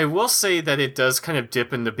 I will say that it does kind of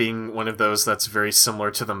dip into being one of those that's very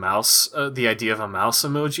similar to the mouse, the idea of a mouse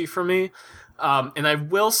emoji for me. And I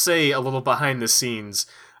will say a little behind the scenes,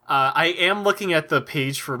 I am looking at the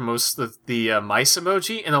page for most of the mice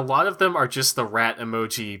emoji, and a lot of them are just the rat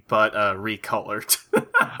emoji, but recolored.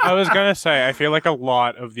 I was gonna say, I feel like a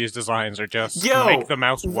lot of these designs are just make the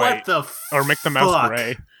mouse white, or make the mouse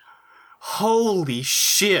gray. Holy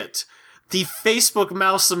shit! The Facebook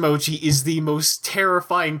mouse emoji is the most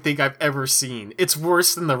terrifying thing I've ever seen. It's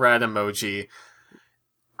worse than the rat emoji.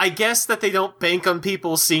 I guess that they don't bank on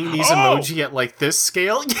people seeing these emoji at this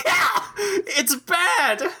scale. Yeah! It's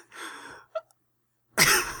bad!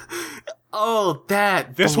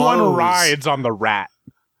 This blows. One rides on the rat.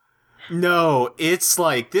 No, it's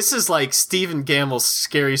this is like Stephen Gamble's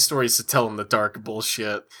Scary Stories to Tell in the Dark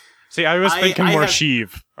bullshit. See, I was thinking more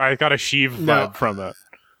Sheev. I got a Sheev vibe from it.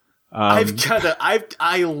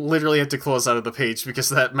 I literally had to close out of the page because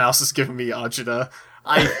that mouse is giving me agita.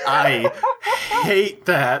 I hate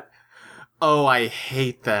that. Oh, I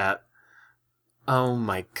hate that. Oh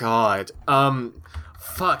my god.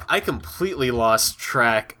 Fuck, I completely lost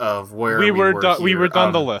track of where we were we were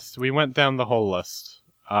done the list. We went down the whole list.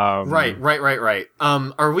 Right.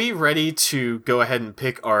 Are we ready to go ahead and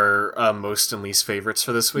pick our most and least favorites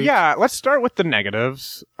for this week? Yeah, let's start with the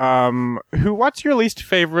negatives. What's your least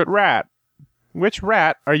favorite rat? Which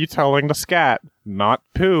rat are you telling to scat? Not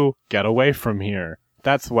poo. Get away from here.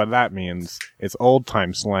 That's what that means. It's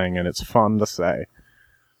old-time slang, and it's fun to say.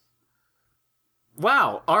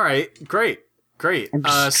 Wow. All right. Great.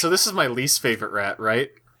 So this is my least favorite rat, right?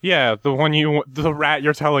 Yeah, the rat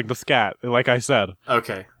you're telling to scat, like I said.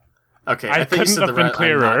 Okay. I think you said the rat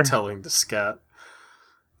I'm not telling to scat.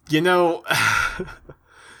 You know,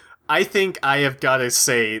 I think I have got to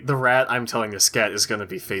say the rat I'm telling to scat is going to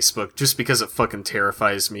be Facebook, just because it fucking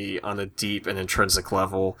terrifies me on a deep and intrinsic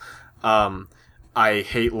level. I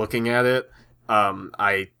hate looking at it.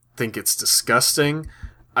 I think it's disgusting.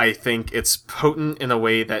 I think it's potent in a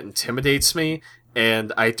way that intimidates me,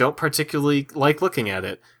 and I don't particularly like looking at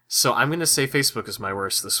it. So I'm going to say Facebook is my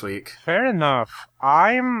worst this week. Fair enough.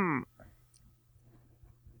 I don't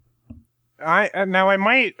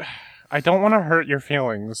want to hurt your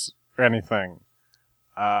feelings or anything.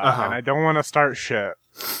 And I don't want to start shit.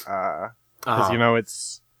 Because,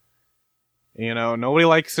 it's... nobody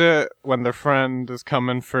likes it when their friend is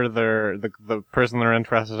coming for the person they're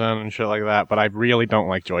interested in and shit like that, but I really don't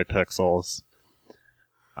like Joy Pixels.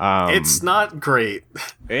 It's not great.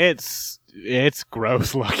 It's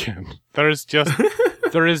gross looking. There is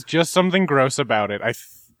just something gross about it.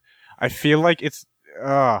 I feel like it's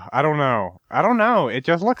I don't know. It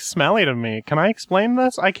just looks smelly to me. Can I explain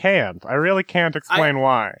this? I can't. I really can't explain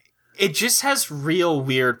why. It just has real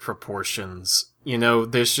weird proportions.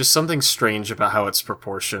 There's just something strange about how it's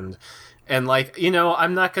proportioned. And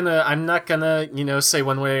I'm not gonna, say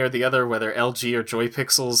one way or the other whether LG or Joy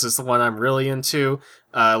Pixels is the one I'm really into.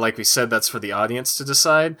 Like we said, that's for the audience to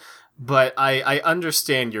decide. But I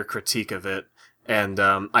understand your critique of it, and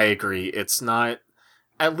I agree. It's not,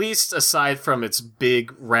 at least aside from its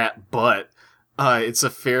big rat butt, it's a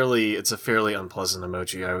fairly unpleasant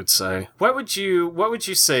emoji, I would say. What would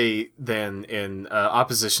you say then in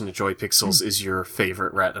opposition to Joy Pixels is your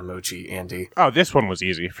favorite rat emoji, Andy? Oh, this one was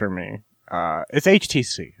easy for me. It's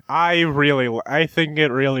HTC. I think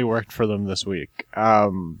it really worked for them this week. I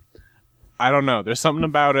don't know. There's something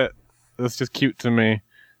about it that's just cute to me.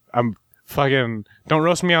 Don't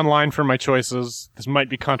roast me online for my choices. This might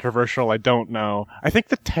be controversial. I don't know. I think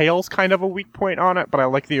the tail's kind of a weak point on it, but I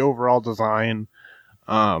like the overall design.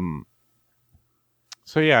 So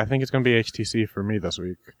yeah, I think it's going to be HTC for me this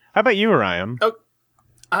week. How about you, Ryan?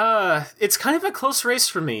 It's kind of a close race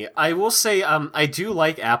for me. I will say, I do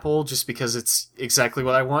like Apple just because it's exactly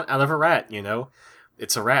what I want out of a rat,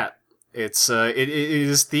 It's a rat. It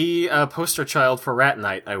is the poster child for Rat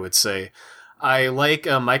Night, I would say. I like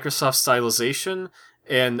Microsoft stylization,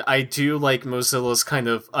 and I do like Mozilla's kind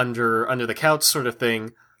of under the couch sort of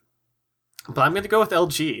thing. But I'm going to go with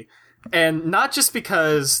LG. And not just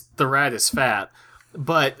because the rat is fat,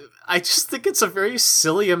 but I just think it's a very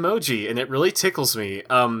silly emoji, and it really tickles me.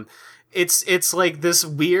 It's like this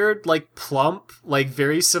weird, like plump, like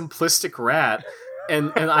very simplistic rat.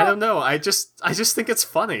 And I don't know. I just think it's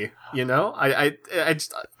funny, I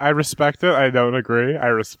respect it. I don't agree. I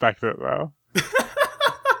respect it though.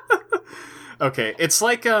 Okay, it's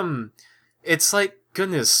like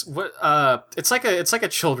goodness, what it's like a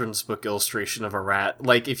children's book illustration of a rat.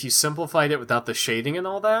 Like if you simplified it without the shading and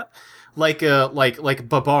all that, like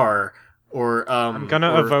Babar. Or I'm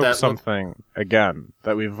gonna evoke something again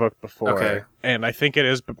that we've evoked before. Okay. And I think it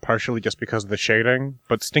is partially just because of the shading,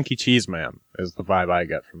 but Stinky Cheese Man is the vibe I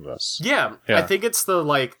get from this. Yeah. I think it's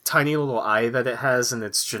the tiny little eye that it has and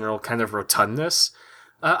its general kind of rotundness.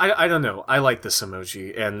 I don't know. I like this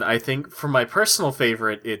emoji, and I think for my personal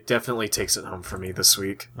favorite, it definitely takes it home for me this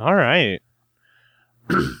week. All right.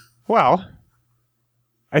 Well,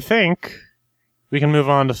 I think we can move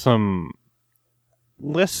on to some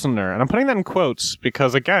listener, and I'm putting that in quotes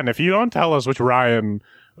because, again, if you don't tell us which rat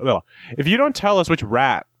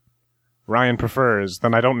Ryan prefers,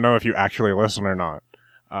 then I don't know if you actually listen or not.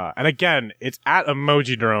 And again, it's at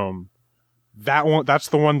Emojidrome. That's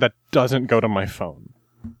the one that doesn't go to my phone.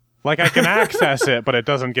 I can access it, but it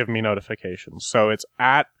doesn't give me notifications. So it's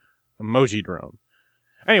at Emojidrome.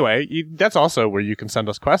 Anyway, that's also where you can send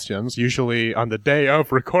us questions. Usually on the day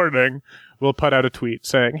of recording, we'll put out a tweet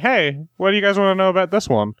saying, hey, what do you guys want to know about this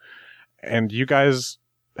one? And you guys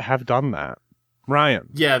have done that. Ryan.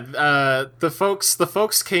 Yeah, the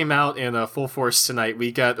folks came out in full force tonight.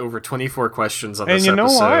 We got over 24 questions on this episode. And you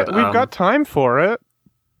know what? We've got time for it.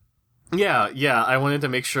 Yeah, I wanted to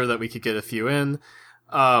make sure that we could get a few in.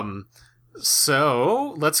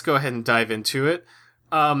 So let's go ahead and dive into it.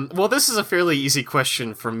 Well, this is a fairly easy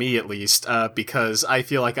question for me, at least, because I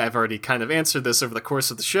feel like I've already kind of answered this over the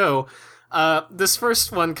course of the show. This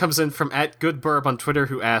first one comes in from @GoodBurb on Twitter,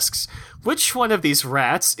 who asks, which one of these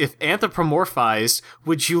rats, if anthropomorphized,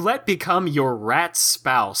 would you let become your rat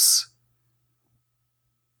spouse?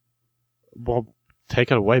 Well,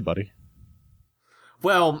 take it away, buddy.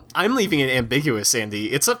 Well, I'm leaving it ambiguous,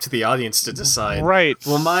 Andy. It's up to the audience to decide. Right.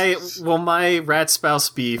 Will my rat spouse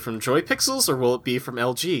be from Joy Pixels, or will it be from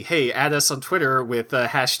LG? Hey, add us on Twitter with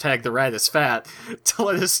hashtag the rat is fat to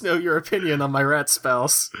let us know your opinion on my rat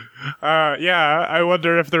spouse. Yeah, I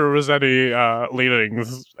wonder if there was any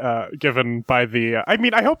leadings given by the... I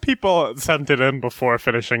mean, I hope people sent it in before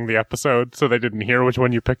finishing the episode, so they didn't hear which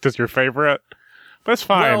one you picked as your favorite. But it's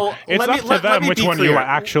fine. Well, it's up to them which one you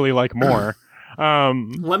actually like more.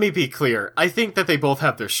 Let me be clear. I think that they both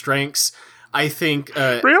have their strengths. I think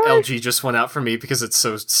really? LG just went out for me because it's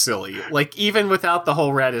so silly. Like, even without the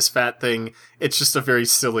whole rat is fat thing, it's just a very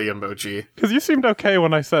silly emoji. Because you seemed okay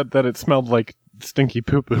when I said that it smelled like stinky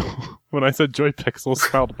poo-poo. When I said Joy Pixels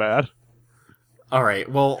smelled bad. Alright,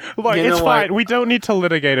 well, look, it's fine. We don't need to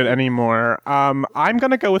litigate it anymore. I'm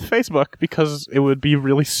gonna go with Facebook because it would be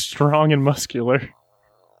really strong and muscular.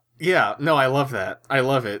 Yeah, no, I love that. I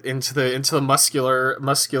love it. Into the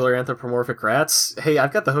muscular anthropomorphic rats. Hey,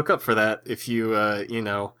 I've got the hookup for that. If you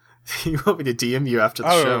if you want me to DM you after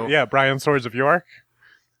the show. Oh, yeah, Brian Swords of York.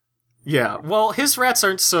 Yeah, well, his rats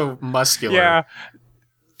aren't so muscular. Yeah,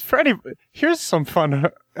 Freddie. Here's some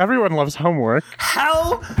fun. Everyone loves homework.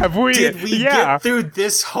 How did we get through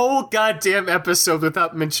this whole goddamn episode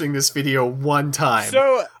without mentioning this video one time?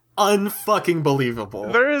 So unfucking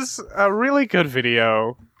believable. There is a really good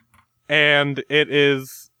video. And it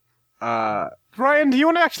is, Ryan, do you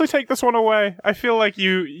want to actually take this one away? I feel like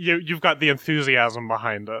you've got the enthusiasm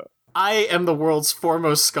behind it. I am the world's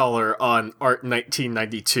foremost scholar on Art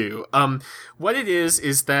 1992. What it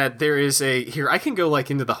is that there is here, I can go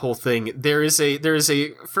like into the whole thing. There is a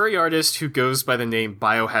furry artist who goes by the name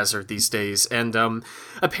Biohazard these days. And,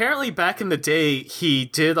 apparently back in the day, he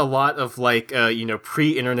did a lot of like,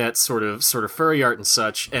 pre-internet sort of furry art and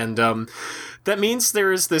such. And, that means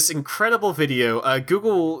there is this incredible video.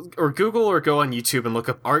 Google or go on YouTube and look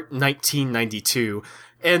up Art 1992.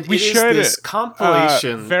 And we it is this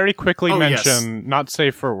compilation. Very quickly mention not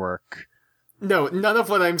safe for work. No, none of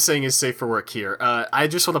what I'm saying is safe for work here. I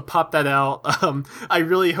just want to pop that out. I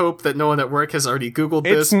really hope that no one at work has already Googled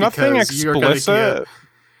this. It's nothing explicit.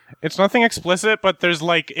 It's nothing explicit, but there's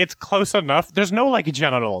like, it's close enough. There's no like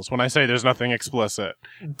genitals when I say there's nothing explicit.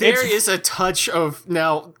 There is a touch of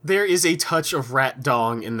rat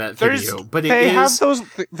dong in that video, but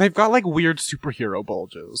they've got like weird superhero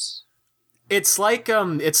bulges. It's like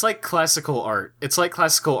classical art. It's like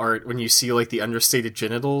classical art when you see like the understated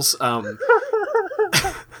genitals.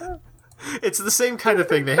 It's the same kind of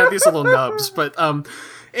thing. They have these little nubs, but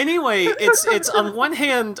anyway, it's on one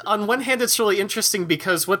hand it's really interesting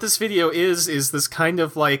because what this video is this kind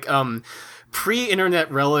of like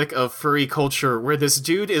pre-internet relic of furry culture where this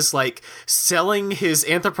dude is like selling his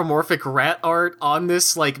anthropomorphic rat art on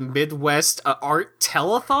this like Midwest art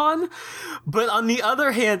telethon. But on the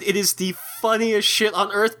other hand, it is the funniest shit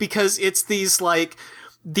on earth because it's these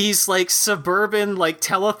suburban like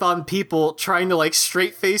telethon people trying to like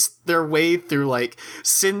straight face their way through like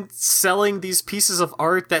selling these pieces of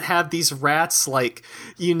art that have these rats like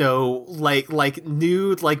like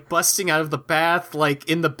nude, like busting out of the bath, like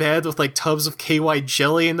in the bed with like tubs of KY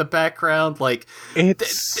jelly in the background. Like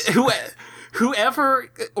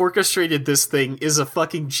whoever orchestrated this thing is a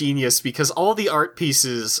fucking genius because all the art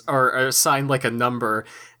pieces are assigned like a number.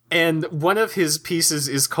 And one of his pieces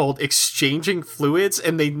is called Exchanging Fluids,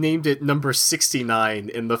 and they named it number 69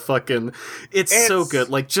 in the fucking... It's so good.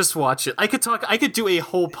 Like, just watch it. I could do a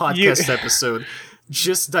whole podcast episode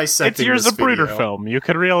just dissecting this video. It's a Zapruder film. You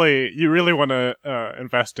really want to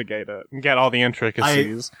investigate it and get all the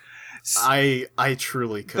intricacies. I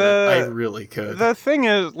truly could. I really could. The thing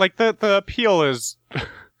is, like, the appeal is...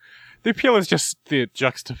 The appeal is just the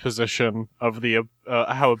juxtaposition of the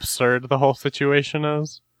how absurd the whole situation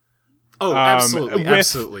is. Oh, absolutely,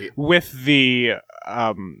 absolutely. With the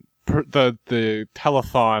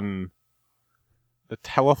telethon,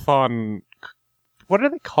 what are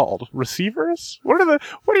they called? Receivers? What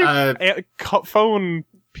are phone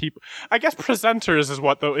people. I guess presenters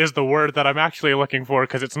is the word that I'm actually looking for,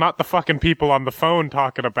 because it's not the fucking people on the phone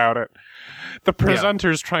talking about it. The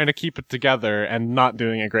presenters trying to keep it together and not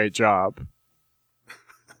doing a great job.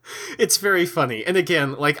 It's very funny. And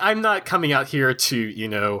again, like, I'm not coming out here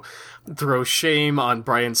to, throw shame on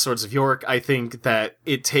Brian Swords of York. I think that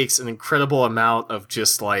it takes an incredible amount of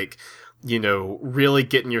just, like, really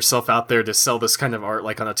getting yourself out there to sell this kind of art,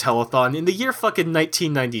 like, on a telethon. In the year fucking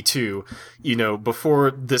 1992, before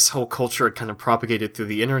this whole culture had kind of propagated through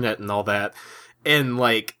the internet and all that. And,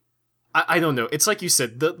 like, I don't know. It's like you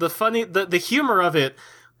said, the humor of it,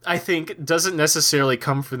 I think, doesn't necessarily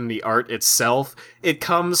come from the art itself. It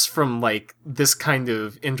comes from, like, this kind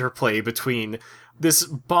of interplay between this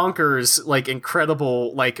bonkers, like,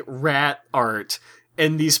 incredible, like, rat art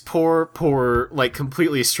and these poor, like,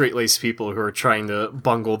 completely straight-laced people who are trying to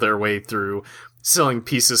bungle their way through selling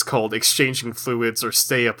pieces called Exchanging Fluids or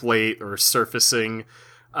Stay Up Late or Surfacing.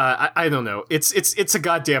 I don't know. It's a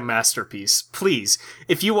goddamn masterpiece. Please,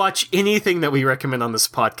 if you watch anything that we recommend on this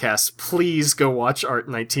podcast, please go watch Art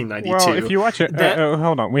 1992. Well, if you watch it,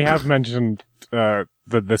 hold on. We have mentioned the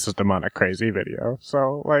This Is Demonic Crazy video,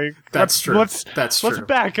 so like that's true. Let's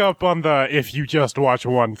back up on the if you just watch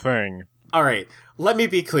one thing. All right, let me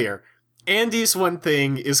be clear. Andy's one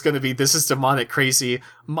thing is going to be This Is Demonic Crazy.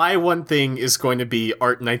 My one thing is going to be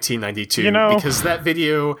Art 1992, because that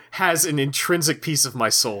video has an intrinsic piece of my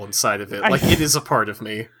soul inside of it. Like, it is a part of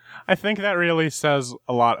me. I think that really says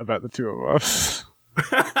a lot about the two of us.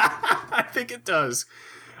 I think it does.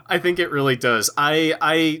 I think it really does.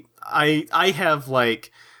 I have,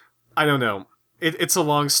 like, I don't know. It's a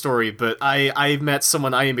long story, but I met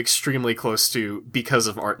someone I am extremely close to because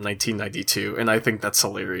of Art 1992, and I think that's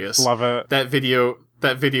hilarious. Love it. That video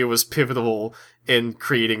was pivotal in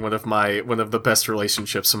creating one of the best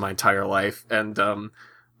relationships in my entire life, and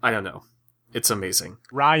I don't know. It's amazing.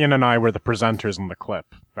 Ryan and I were the presenters in the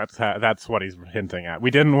clip. That's what he's hinting at. We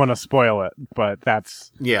didn't want to spoil it, but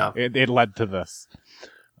it led to this.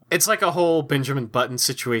 It's like a whole Benjamin Button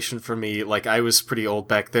situation for me. Like, I was pretty old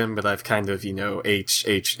back then, but I've kind of,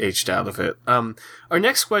 aged out of it. Our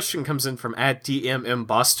next question comes in from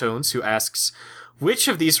 @DMM who asks, which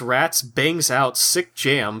of these rats bangs out sick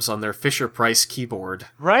jams on their Fisher-Price keyboard?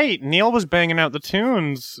 Right, Neil was banging out the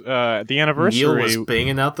tunes at the anniversary. Neil was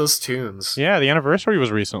banging out those tunes. Yeah, the anniversary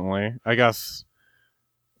was recently. I guess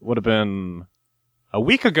would have been a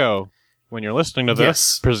week ago when you're listening to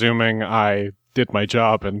this, presuming I did my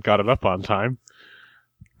job and got it up on time.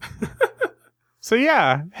 So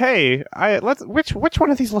yeah, hey, which one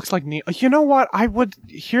of these looks like Neil? You know what?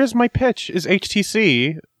 Here's my pitch: is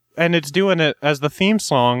HTC, and it's doing it as the theme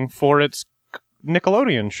song for its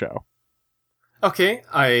Nickelodeon show. Okay,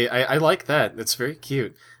 I like that. It's very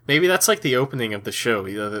cute. Maybe that's like the opening of the show.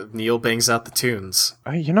 Neil bangs out the tunes.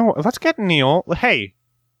 You know what? Let's get Neil. Hey,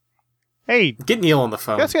 get Neil on the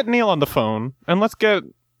phone. Let's get Neil on the phone, and let's get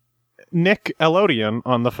Nick Elodian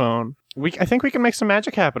on the phone. I think we can make some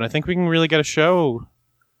magic happen. I think we can really get a show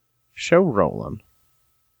rolling.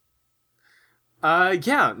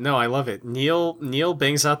 Yeah, no, I love it. Neil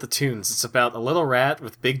bangs out the tunes. It's about a little rat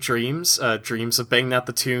with big dreams, dreams of banging out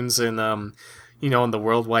the tunes in, on the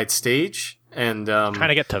worldwide stage, and trying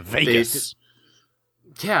to get to Vegas.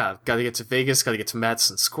 Gotta get to Vegas. Gotta get to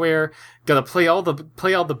Madison Square. Gotta play all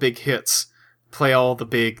the big hits. Play all the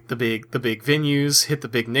big venues, hit the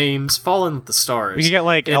big names, fall in with the stars. We could get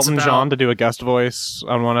like Elton John to do a guest voice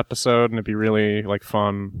on one episode, and it'd be really like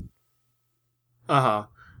fun. I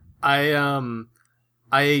love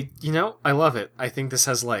it. I think this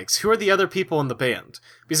has legs. Who are the other people in the band?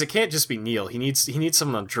 Because it can't just be Neil. He needs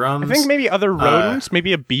someone on drums. I think maybe other rodents.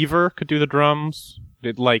 Maybe a beaver could do the drums.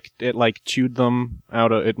 It chewed them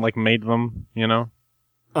out. It made them. And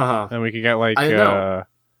we could get like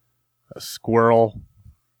a squirrel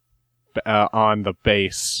on the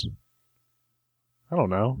bass. I don't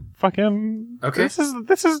know. Fucking okay. This is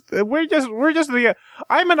we're just the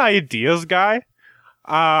I'm an ideas guy.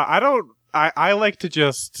 I like to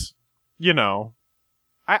just they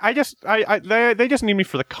just need me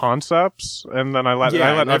for the concepts, and then I let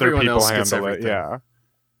other people handle it.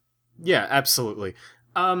 Yeah, absolutely.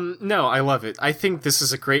 No, I love it. I think this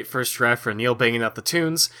is a great first draft for Neil banging out the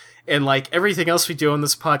tunes. And like everything else we do on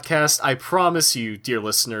this podcast, I promise you, dear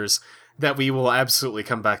listeners, that we will absolutely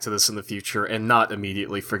come back to this in the future and not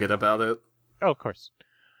immediately forget about it. Oh, of course.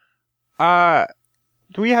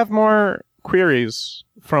 Do we have more queries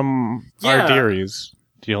from our dearies?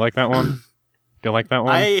 Do you like that one? Do you like that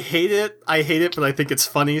one? I hate it, but I think it's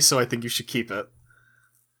funny, so I think you should keep it.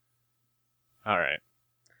 All right.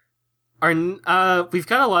 We've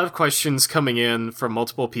got a lot of questions coming in from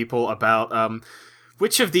multiple people about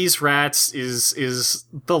which of these rats is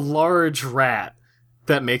the large rat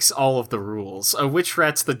that makes all of the rules? Which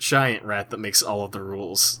rat's the giant rat that makes all of the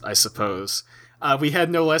rules, I suppose? We had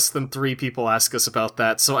no less than 3 people ask us about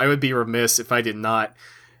that, so I would be remiss if I did not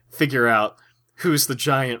figure out who's the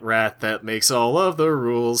giant rat that makes all of the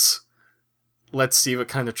rules. Let's see what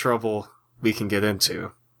kind of trouble we can get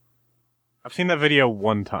into. I've seen that video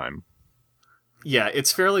one time. Yeah,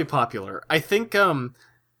 it's fairly popular. I think, I'm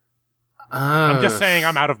just saying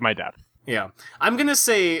I'm out of my depth. Yeah. I'm gonna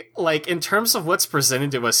say, like, in terms of what's presented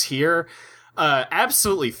to us here,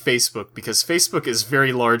 absolutely Facebook, because Facebook is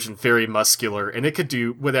very large and very muscular, and it could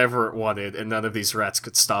do whatever it wanted, and none of these rats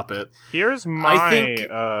could stop it. Here's my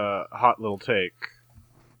hot little take.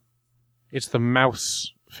 It's the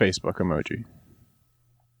mouse Facebook emoji.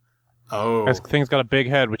 Oh. This thing's got a big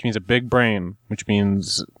head, which means a big brain, which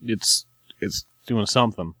means it's doing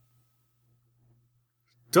something.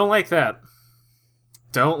 Don't like that.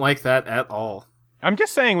 Don't like that at all. I'm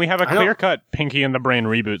just saying we have a clear-cut Pinky in the Brain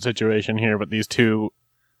reboot situation here with these 2,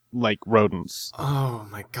 like, rodents. Oh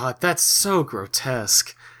my god, that's so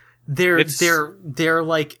grotesque. They're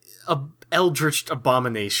like eldritch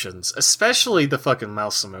abominations, especially the fucking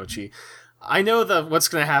mouse emoji. I know that what's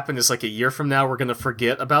going to happen is, like, a year from now, we're going to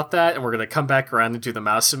forget about that, and we're going to come back around and do the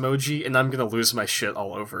mouse emoji, and I'm going to lose my shit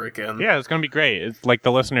all over again. Yeah, it's going to be great. It's like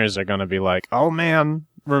the listeners are going to be like, oh man,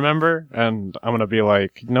 remember? And I'm going to be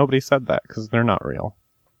like, nobody said that, because they're not real.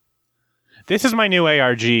 This is my new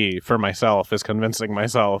ARG for myself, is convincing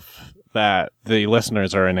myself that the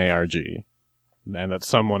listeners are an ARG, and that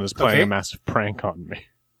someone is playing a massive prank on me.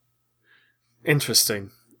 Interesting.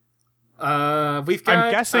 We've got,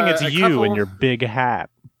 I'm guessing it's you and your big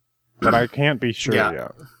hat, but I can't be sure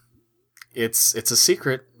yet. It's a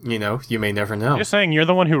secret, you may never know. I'm just saying, you're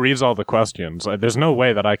the one who reads all the questions. There's no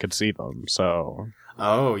way that I could see them, so...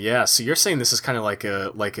 Oh, yeah, so you're saying this is kind of like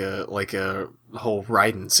a whole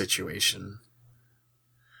Raiden situation.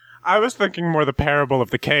 I was thinking more the parable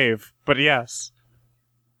of the cave, but yes.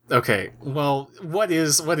 Okay, well, what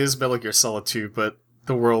is Metal Gear Solid 2, but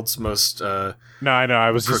the world's most no, I know. I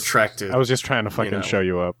was protracted. I was just trying to fucking show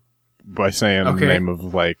you up by saying the name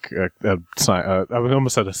of like I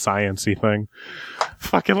almost said a sciencey thing.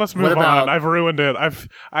 Fucking let's move on. I've ruined it.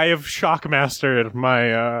 I have shock mastered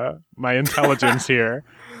my my intelligence here.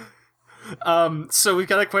 So we've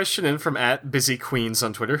got a question in from @BusyQueens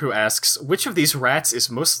on Twitter who asks, which of these rats is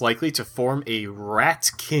most likely to form a rat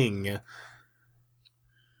king?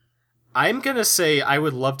 I'm gonna say I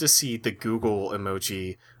would love to see the Google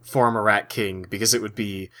emoji form a rat king, because it would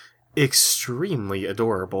be extremely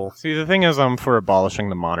adorable. See, the thing is, I'm for abolishing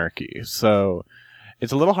the monarchy, so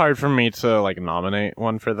it's a little hard for me to, like, nominate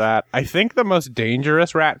one for that. I think the most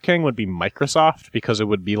dangerous rat king would be Microsoft, because it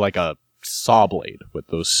would be like a saw blade with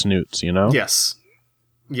those snoots, you know? Yes.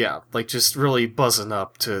 Yeah, like just really buzzing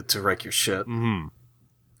up to wreck your shit. Mm-hmm.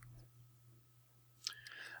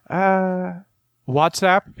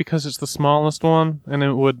 WhatsApp, because it's the smallest one, and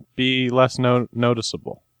it would be less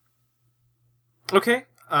noticeable. Okay.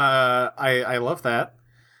 I love that.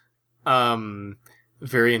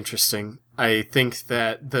 Very interesting. I think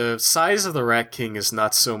that the size of the Rat King is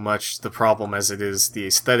not so much the problem as it is the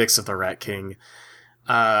aesthetics of the Rat King.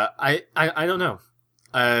 I don't know.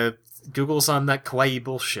 Google's on that kawaii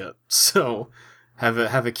bullshit, so have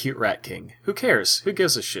a cute Rat King. Who cares? Who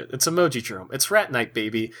gives a shit? It's Emojidrome. It's Rat Night,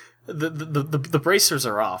 baby. The bracers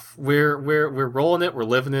are off. We're rolling it. We're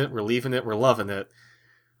living it. We're leaving it. We're loving it.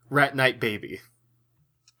 Rat Night, baby.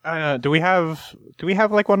 Do we have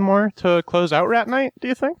like one more to close out Rat Night, do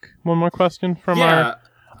you think? One more question from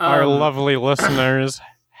our lovely listeners.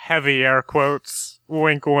 Heavy air quotes.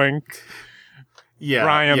 Wink wink. Yeah,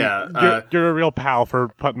 Ryan, you're a real pal for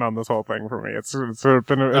putting on this whole thing for me. It's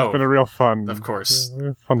been a real fun. Of course.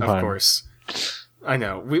 Fun time. Of course. I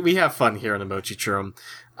know. We have fun here on Emojidrome.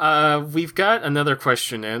 We've got another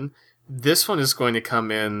question in. This one is going to come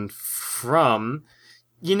in from...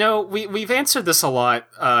 You know, we've answered this a lot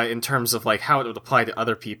in terms of like how it would apply to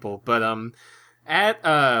other people, but at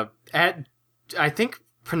I think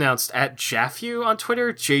pronounced @Jaffew on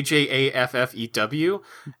Twitter, JJAFFEW,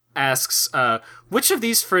 asks, which of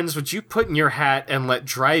these friends would you put in your hat and let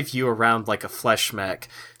drive you around like a flesh mech?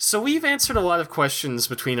 So we've answered a lot of questions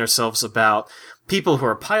between ourselves about people who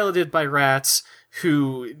are piloted by rats,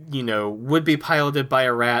 who, you know, would be piloted by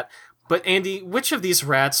a rat. But Andy, which of these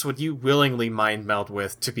rats would you willingly mind meld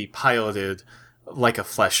with to be piloted like a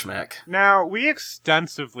flesh mech? Now, we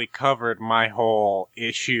extensively covered my whole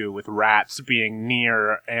issue with rats being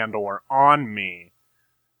near and or on me.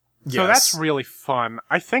 So that's really fun.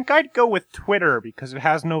 I think I'd go with Twitter because it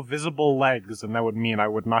has no visible legs, and that would mean I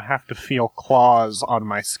would not have to feel claws on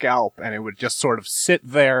my scalp, and it would just sort of sit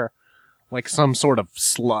there like some sort of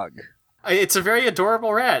slug. It's a very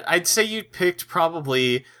adorable rat. I'd say you picked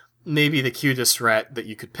probably maybe the cutest rat that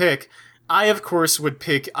you could pick. I, of course, would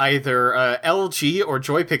pick either LG or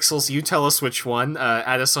JoyPixels. You tell us which one.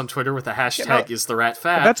 Add us on Twitter with the hashtag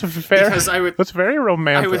 #IsTheRatFat. That's fair. Because that's very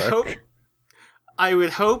romantic. I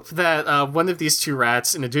would hope that one of these two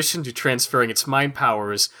rats, in addition to transferring its mind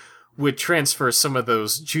powers, would transfer some of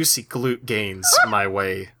those juicy glute gains my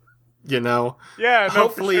way. You know? Yeah, no,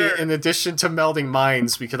 hopefully, for sure. In addition to melding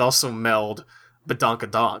minds, we could also meld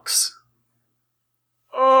badonkadonks.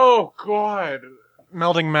 Oh, God.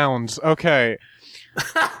 Melding mounds. Okay.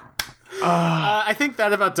 I think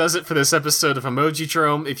that about does it for this episode of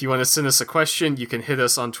Emojidrome. If you want to send us a question, you can hit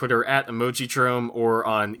us on Twitter @Emojidrome or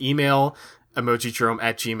on email,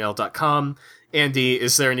 emojidrome@gmail.com. Andy,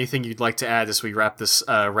 is there anything you'd like to add as we wrap this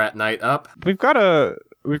rat night up? We've got a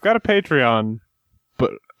Patreon,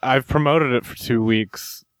 but I've promoted it for 2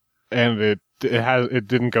 weeks, and it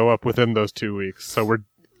didn't go up within those 2 weeks. So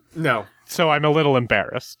So I'm a little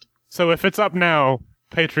embarrassed. So if it's up now,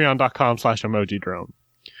 patreon.com/emojidrome.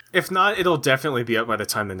 If not, it'll definitely be up by the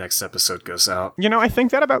time the next episode goes out. I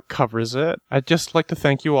think that about covers it. I'd just like to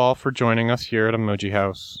thank you all for joining us here at Emoji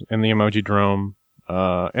House, in the Emojidrome, in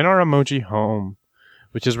our emoji home,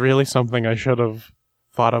 which is really something I should have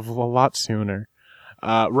thought of a lot sooner.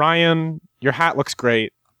 Ryan, your hat looks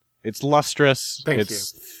great. It's lustrous. Thank you.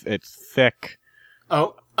 It's thick.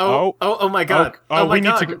 Oh my God.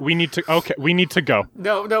 We need to go.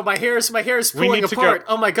 No, my hair is pulling apart.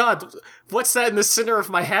 Oh my God. What's that in the center of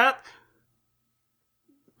my hat?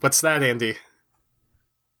 What's that, Andy?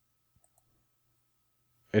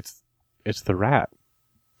 It's the rat.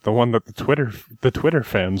 The one that the Twitter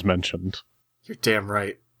fans mentioned. You're damn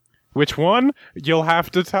right. Which one? You'll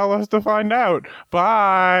have to tell us to find out.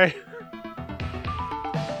 Bye.